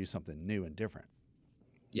trying to do something new and different.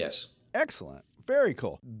 Yes. Excellent. Very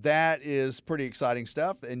cool. That is pretty exciting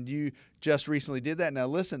stuff. And you just recently did that. Now,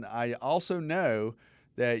 listen, I also know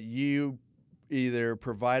that you either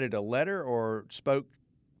provided a letter or spoke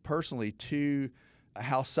personally to a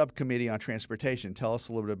House Subcommittee on Transportation. Tell us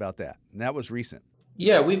a little bit about that. And that was recent.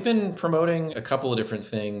 Yeah, we've been promoting a couple of different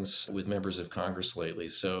things with members of Congress lately.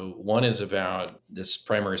 So one is about this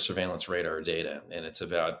primary surveillance radar data, and it's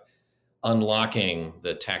about unlocking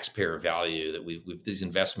the taxpayer value that we've these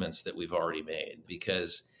investments that we've already made,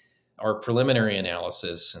 because our preliminary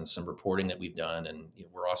analysis and some reporting that we've done, and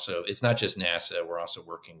we're also, it's not just NASA, we're also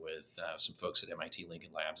working with some folks at MIT Lincoln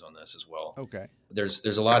Labs on this as well. Okay. There's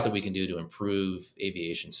a lot that we can do to improve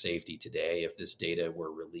aviation safety today if this data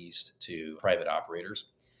were released to private operators.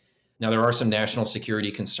 Now, there are some national security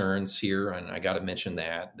concerns here, and I got to mention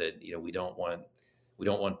that we don't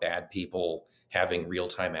want bad people having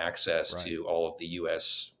real-time access Right. to all of the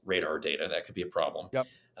U.S. radar data. That could be a problem. Yep.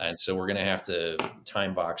 And so we're going to have to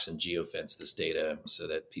time box and geofence this data so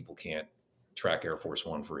that people can't track Air Force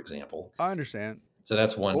One, for example. I understand. So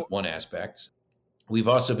that's Well, one aspect. We've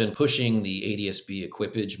also been pushing the ADS-B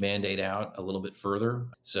equipage mandate out a little bit further.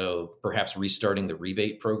 So perhaps restarting the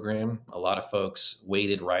rebate program. A lot of folks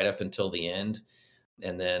waited right up until the end,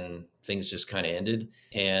 and then things just kind of ended.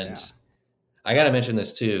 And yeah. I got to mention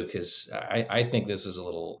this too, because I think this is a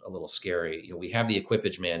little scary. We have the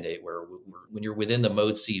equipage mandate where when you're within the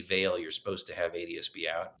Mode C veil, you're supposed to have ADS-B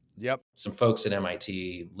out. Yep. Some folks at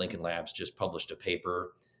MIT Lincoln Labs just published a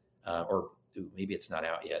paper, or maybe it's not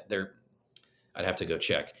out yet. I'd have to go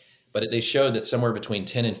check. But they showed that somewhere between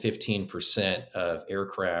 10 and 15% of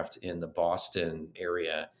aircraft in the Boston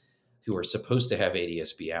area who are supposed to have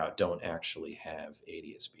ADS-B out don't actually have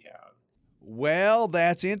ADS-B out. Well,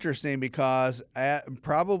 that's interesting because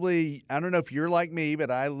probably, I don't know if you're like me, but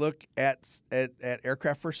I look at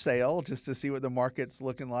aircraft for sale just to see what the market's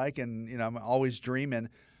looking like. And, I'm always dreaming.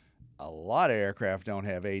 A lot of aircraft don't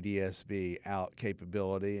have ADS-B out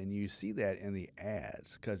capability, and you see that in the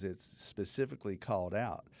ads because it's specifically called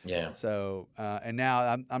out. Yeah. So, and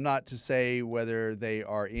now I'm not to say whether they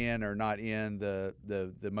are in or not in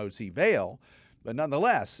the Mode C veil, but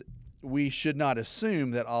nonetheless, we should not assume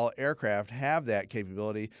that all aircraft have that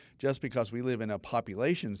capability just because we live in a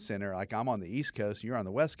population center. Like I'm on the East Coast, you're on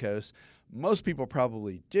the West Coast. Most people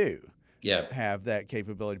probably do have that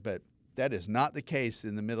capability, but that is not the case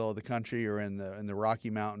in the middle of the country or in the Rocky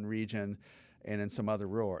Mountain region and in some other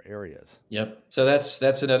rural areas. Yep. So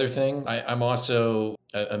that's another thing. I'm also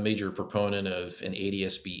a major proponent of an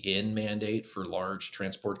ADS-B in mandate for large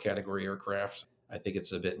transport category aircraft. I think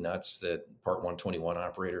it's a bit nuts that Part 121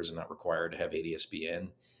 operators are not required to have ADS-B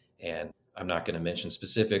in. And I'm not going to mention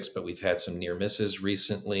specifics, but we've had some near misses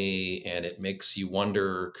recently, and it makes you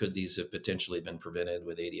wonder, could these have potentially been prevented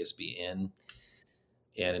with ADS-B in?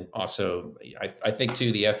 And also, I think,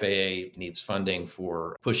 too, the FAA needs funding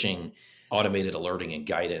for pushing automated alerting and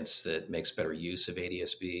guidance that makes better use of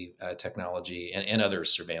ADS-B technology and other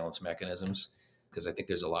surveillance mechanisms, because I think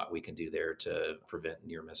there's a lot we can do there to prevent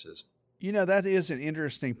near misses. That is an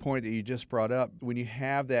interesting point that you just brought up. When you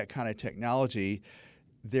have that kind of technology,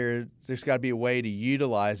 there's got to be a way to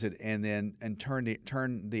utilize it and turn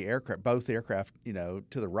the aircraft, both aircraft, to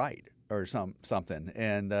the right or something,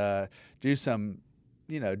 and do some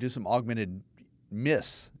augmented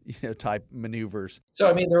miss, type maneuvers. So,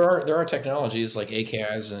 I mean, there are technologies like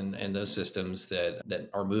ACAS and those systems that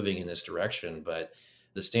are moving in this direction, but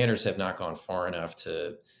the standards have not gone far enough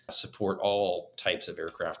to support all types of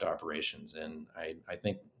aircraft operations. And I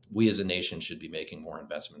think we as a nation should be making more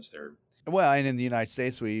investments there. Well, and in the United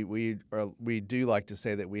States, we do like to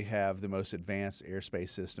say that we have the most advanced airspace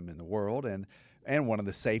system in the world and one of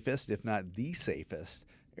the safest, if not the safest,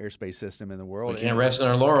 airspace system in the world. We can't rest on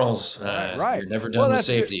our laurels. Right. You're never done with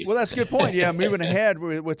safety. Good. Well, that's a good point. Yeah, moving ahead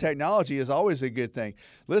with technology is always a good thing.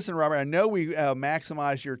 Listen, Robert, I know we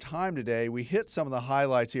maximized your time today. We hit some of the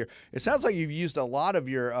highlights here. It sounds like you've used a lot of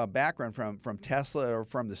your background from Tesla or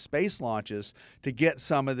from the space launches to get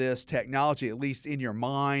some of this technology at least in your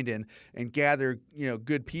mind and gather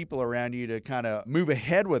good people around you to kind of move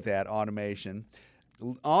ahead with that automation.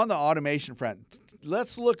 On the automation front,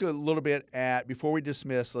 let's look a little bit at, before we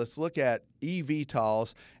dismiss, let's look at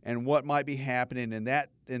eVTOLs and what might be happening in that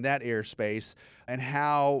airspace and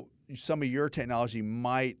how some of your technology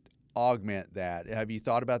might augment that. Have you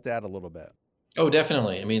thought about that a little bit? Oh,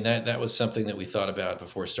 definitely. I mean, that was something that we thought about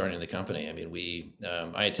before starting the company. I mean,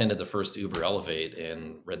 I attended the first Uber Elevate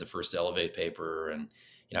and read the first Elevate paper, and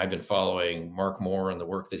I've been following Mark Moore and the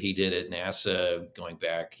work that he did at NASA going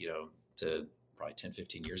back, to probably 10,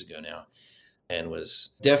 15 years ago now, and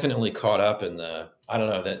was definitely caught up in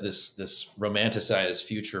this romanticized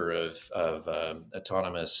future of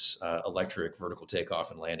autonomous electric vertical takeoff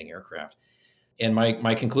and landing aircraft. And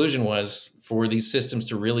my conclusion was, for these systems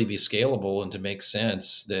to really be scalable and to make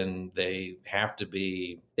sense, then they have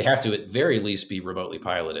to at very least be remotely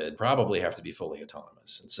piloted, probably have to be fully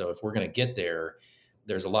autonomous. And so if we're going to get there,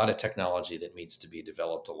 there's a lot of technology that needs to be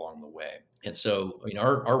developed along the way. And so,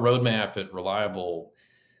 our roadmap at Reliable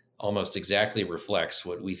almost exactly reflects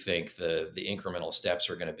what we think the incremental steps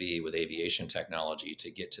are going to be with aviation technology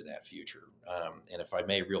to get to that future. And if I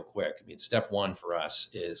may, real quick, step one for us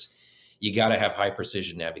is you got to have high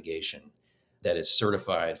precision navigation that is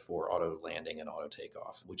certified for auto landing and auto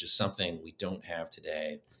takeoff, which is something we don't have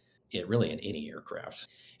today in any aircraft.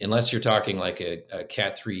 Unless you're talking like a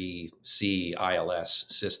Cat 3C ILS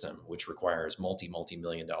system, which requires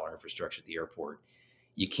multi-million dollar infrastructure at the airport.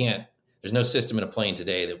 There's no system in a plane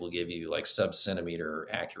today that will give you like sub-centimeter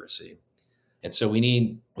accuracy. And so we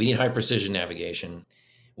need high precision navigation.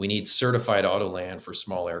 We need certified auto land for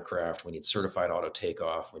small aircraft. We need certified auto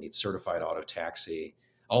takeoff. We need certified auto taxi.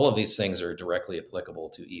 All of these things are directly applicable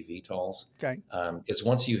to eVTOLs. Okay. Because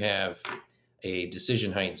once you have a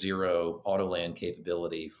decision height zero auto land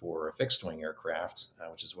capability for a fixed wing aircraft,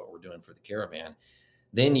 which is what we're doing for the Caravan,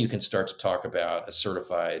 then you can start to talk about a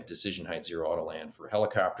certified decision height zero auto land for a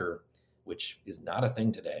helicopter, which is not a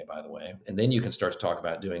thing today, by the way. And then you can start to talk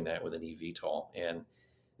about doing that with an eVTOL. And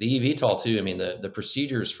the eVTOL too, the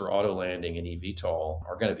procedures for auto landing in eVTOL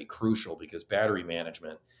are going to be crucial because battery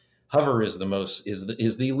management, hover is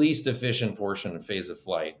the least efficient portion and phase of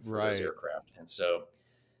flight for those aircraft. And so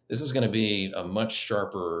this is going to be a much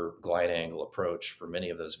sharper glide angle approach for many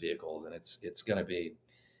of those vehicles. And it's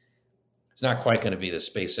not quite going to be the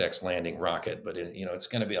SpaceX landing rocket, but it's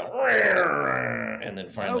going to be and then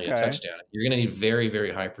finally a touchdown. You're going to need very,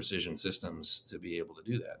 very high precision systems to be able to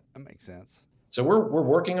do that. That makes sense. So we're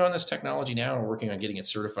working on this technology now. We're working on getting it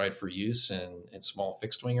certified for use in small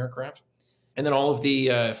fixed wing aircraft. And then all of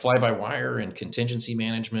the fly-by-wire and contingency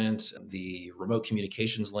management, the remote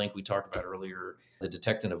communications link we talked about earlier, the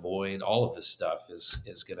detect and avoid, all of this stuff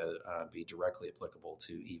is going to be directly applicable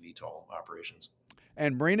to eVTOL operations.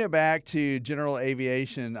 And bring it back to general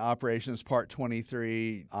aviation operations, Part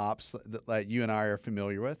 23 ops that you and I are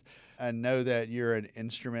familiar with. And know that you're an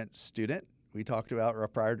instrument student. We talked about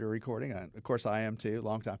prior to recording. Of course, I am too,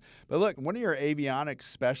 long time. But look, one of your avionics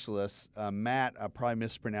specialists, Matt, I probably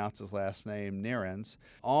mispronounced his last name, Nirens,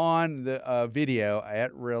 on the video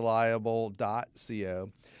at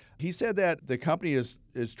reliable.co, he said that the company is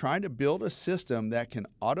trying to build a system that can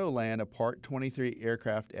auto land a Part 23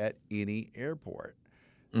 aircraft at any airport.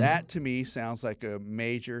 Mm-hmm. That, to me, sounds like a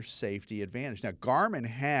major safety advantage. Now, Garmin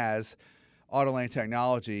has auto land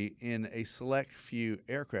technology in a select few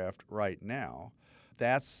aircraft right now.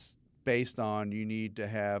 That's based on you need to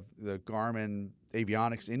have the Garmin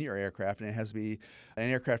avionics in your aircraft, and it has to be an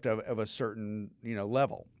aircraft of a certain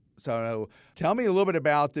level. So tell me a little bit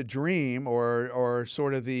about the dream or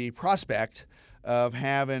sort of the prospect of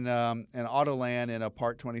having an auto land in a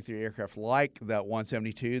Part 23 aircraft like that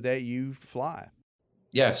 172 that you fly.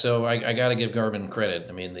 Yeah, so I got to give Garmin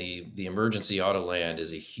credit. The emergency auto land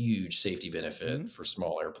is a huge safety benefit for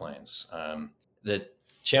small airplanes. The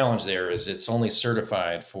challenge there is it's only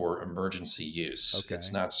certified for emergency use. Okay.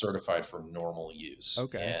 It's not certified for normal use.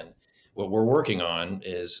 Okay. And what we're working on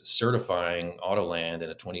is certifying auto land in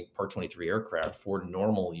a Part 23 aircraft for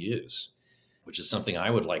normal use, which is something I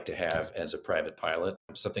would like to have as a private pilot.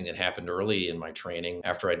 Something that happened early in my training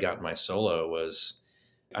after I'd gotten my solo was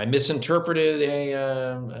I misinterpreted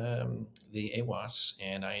the AWAS,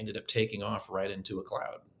 and I ended up taking off right into a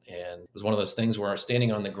cloud. And it was one of those things where I was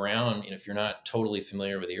standing on the ground. If you're not totally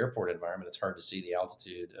familiar with the airport environment, it's hard to see the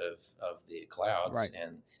altitude of the clouds. Right.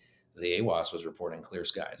 And the AWAS was reporting clear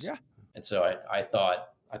skies. Yeah. And so I thought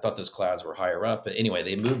those clouds were higher up. But anyway,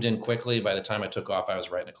 they moved in quickly. By the time I took off, I was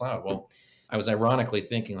right in a cloud. Well, I was ironically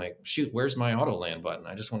thinking like, shoot, where's my auto land button?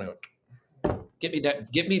 I just want to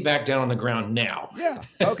get me back down on the ground now. Yeah.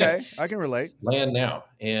 Okay. I can relate. Land now.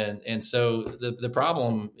 And so the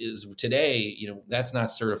problem is today, that's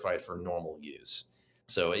not certified for normal use.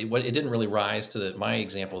 So it didn't really rise to my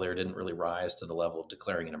example there didn't really rise to the level of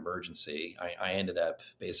declaring an emergency. I ended up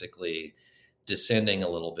basically descending a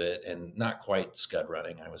little bit and not quite scud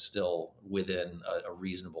running. I was still within a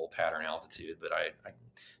reasonable pattern altitude, but I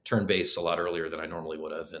turned base a lot earlier than I normally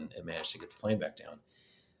would have and managed to get the plane back down.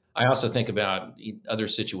 I also think about other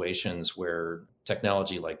situations where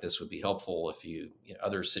technology like this would be helpful if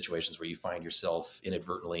other situations where you find yourself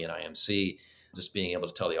inadvertently in IMC, just being able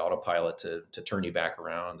to tell the autopilot to turn you back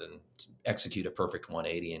around and execute a perfect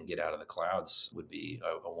 180 and get out of the clouds would be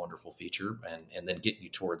a wonderful feature and then get you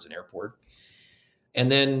towards an airport.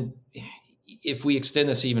 And then if we extend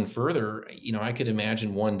this even further, I could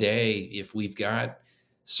imagine one day if we've got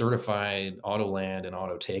certified auto land and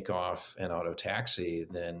auto takeoff and auto taxi,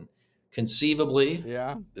 then conceivably,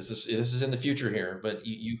 Yeah. this is in the future here, but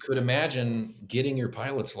you could imagine getting your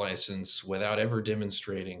pilot's license without ever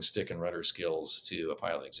demonstrating stick and rudder skills to a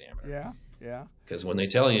pilot examiner. Yeah. Yeah. Because when they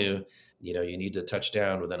tell you, you need to touch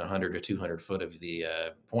down within 100 or 200 foot of the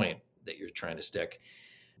point that you're trying to stick,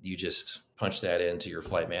 you just punch that into your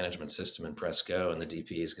flight management system and press go, and the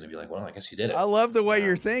DP is going to be like, well, I guess you did it. I love the way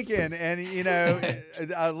you're thinking. And,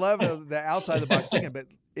 I love the outside the box thinking. But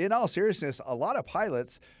in all seriousness, a lot of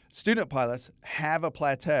pilots, student pilots, have a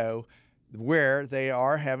plateau where they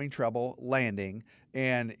are having trouble landing.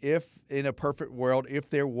 And if in a perfect world, if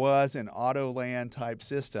there was an auto land type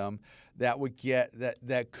system that would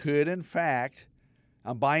that could in fact,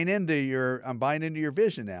 I'm buying into your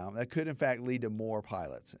vision now, that could in fact lead to more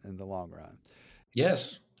pilots in the long run.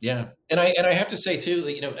 Yes. Yeah. And I have to say too,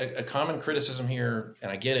 a common criticism here,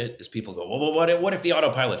 and I get it, is people go, well, what if the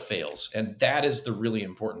autopilot fails? And that is the really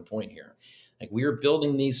important point here. Like, we are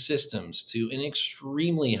building these systems to an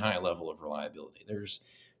extremely high level of reliability. There's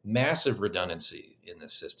massive redundancy in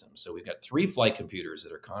this system. So we've got 3 flight computers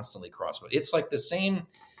that are constantly crossfire. It's like the same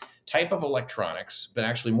type of electronics, but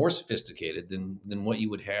actually more sophisticated than what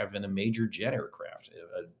you would have in a major jet aircraft,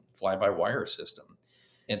 a fly-by-wire system.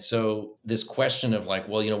 And so this question of like,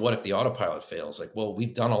 well, what if the autopilot fails? Like, well,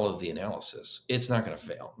 we've done all of the analysis. It's not going to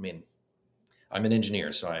fail. I mean, I'm an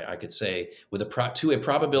engineer, so I could say with to a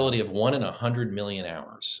probability of 1 in 100 million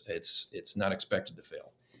hours, it's not expected to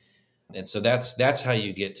fail. And so that's how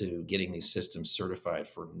you get to getting these systems certified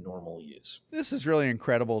for normal use. This is really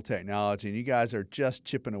incredible technology, and you guys are just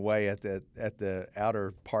chipping away at the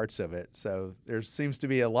outer parts of it. So there seems to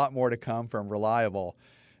be a lot more to come from Reliable.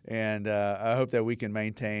 And I hope that we can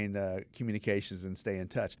maintain communications and stay in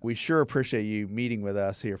touch. We sure appreciate you meeting with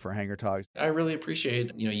us here for Hangar Talks. I really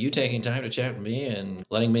appreciate you taking time to chat with me and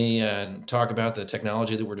letting me talk about the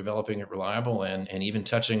technology that we're developing at Reliable, and even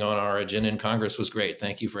touching on our agenda in Congress was great.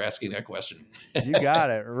 Thank you for asking that question. You got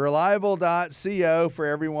it. Reliable.co for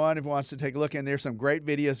everyone who wants to take a look. And there's some great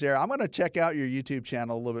videos there. I'm going to check out your YouTube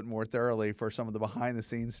channel a little bit more thoroughly for some of the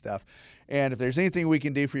behind-the-scenes stuff. And if there's anything we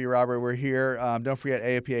can do for you, Robert, we're here. Don't forget,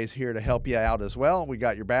 AOPA is here to help you out as well. We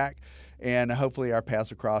got your back. And hopefully our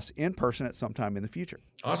paths will cross in person at some time in the future.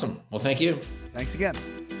 Awesome. Well, thank you. Thanks again.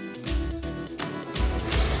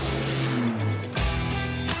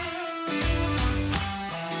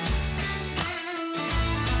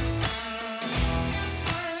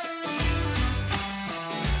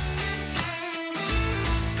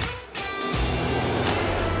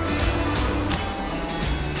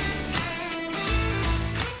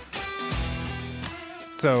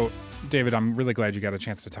 So, David, I'm really glad you got a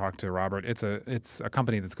chance to talk to Robert. It's a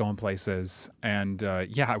company that's going places, and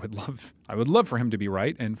I would love for him to be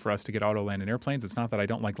right and for us to get auto land in airplanes. It's not that I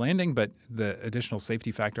don't like landing, but the additional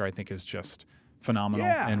safety factor I think is just phenomenal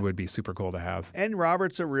and would be super cool to have. And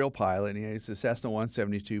Robert's a real pilot. He's a Cessna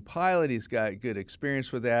 172 pilot. He's got good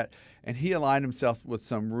experience with that. And he aligned himself with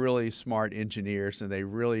some really smart engineers, and they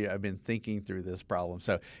really have been thinking through this problem.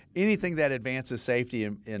 So anything that advances safety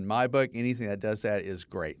in my book, anything that does that is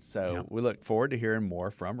great. So we look forward to hearing more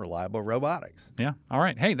from Reliable Robotics. Yeah. All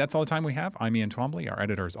right. Hey, that's all the time we have. I'm Ian Twombly. Our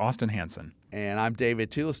editor is Austin Hansen. And I'm David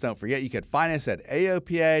Toulis. Don't forget, you can find us at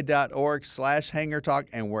aopa.org/Hangar Talk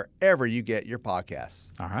and wherever you get your podcasts.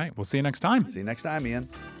 All right. We'll see you next time. See you next time, Ian.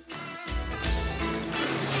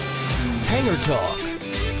 Hangar Talk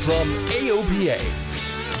from AOPA,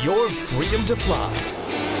 your freedom to fly.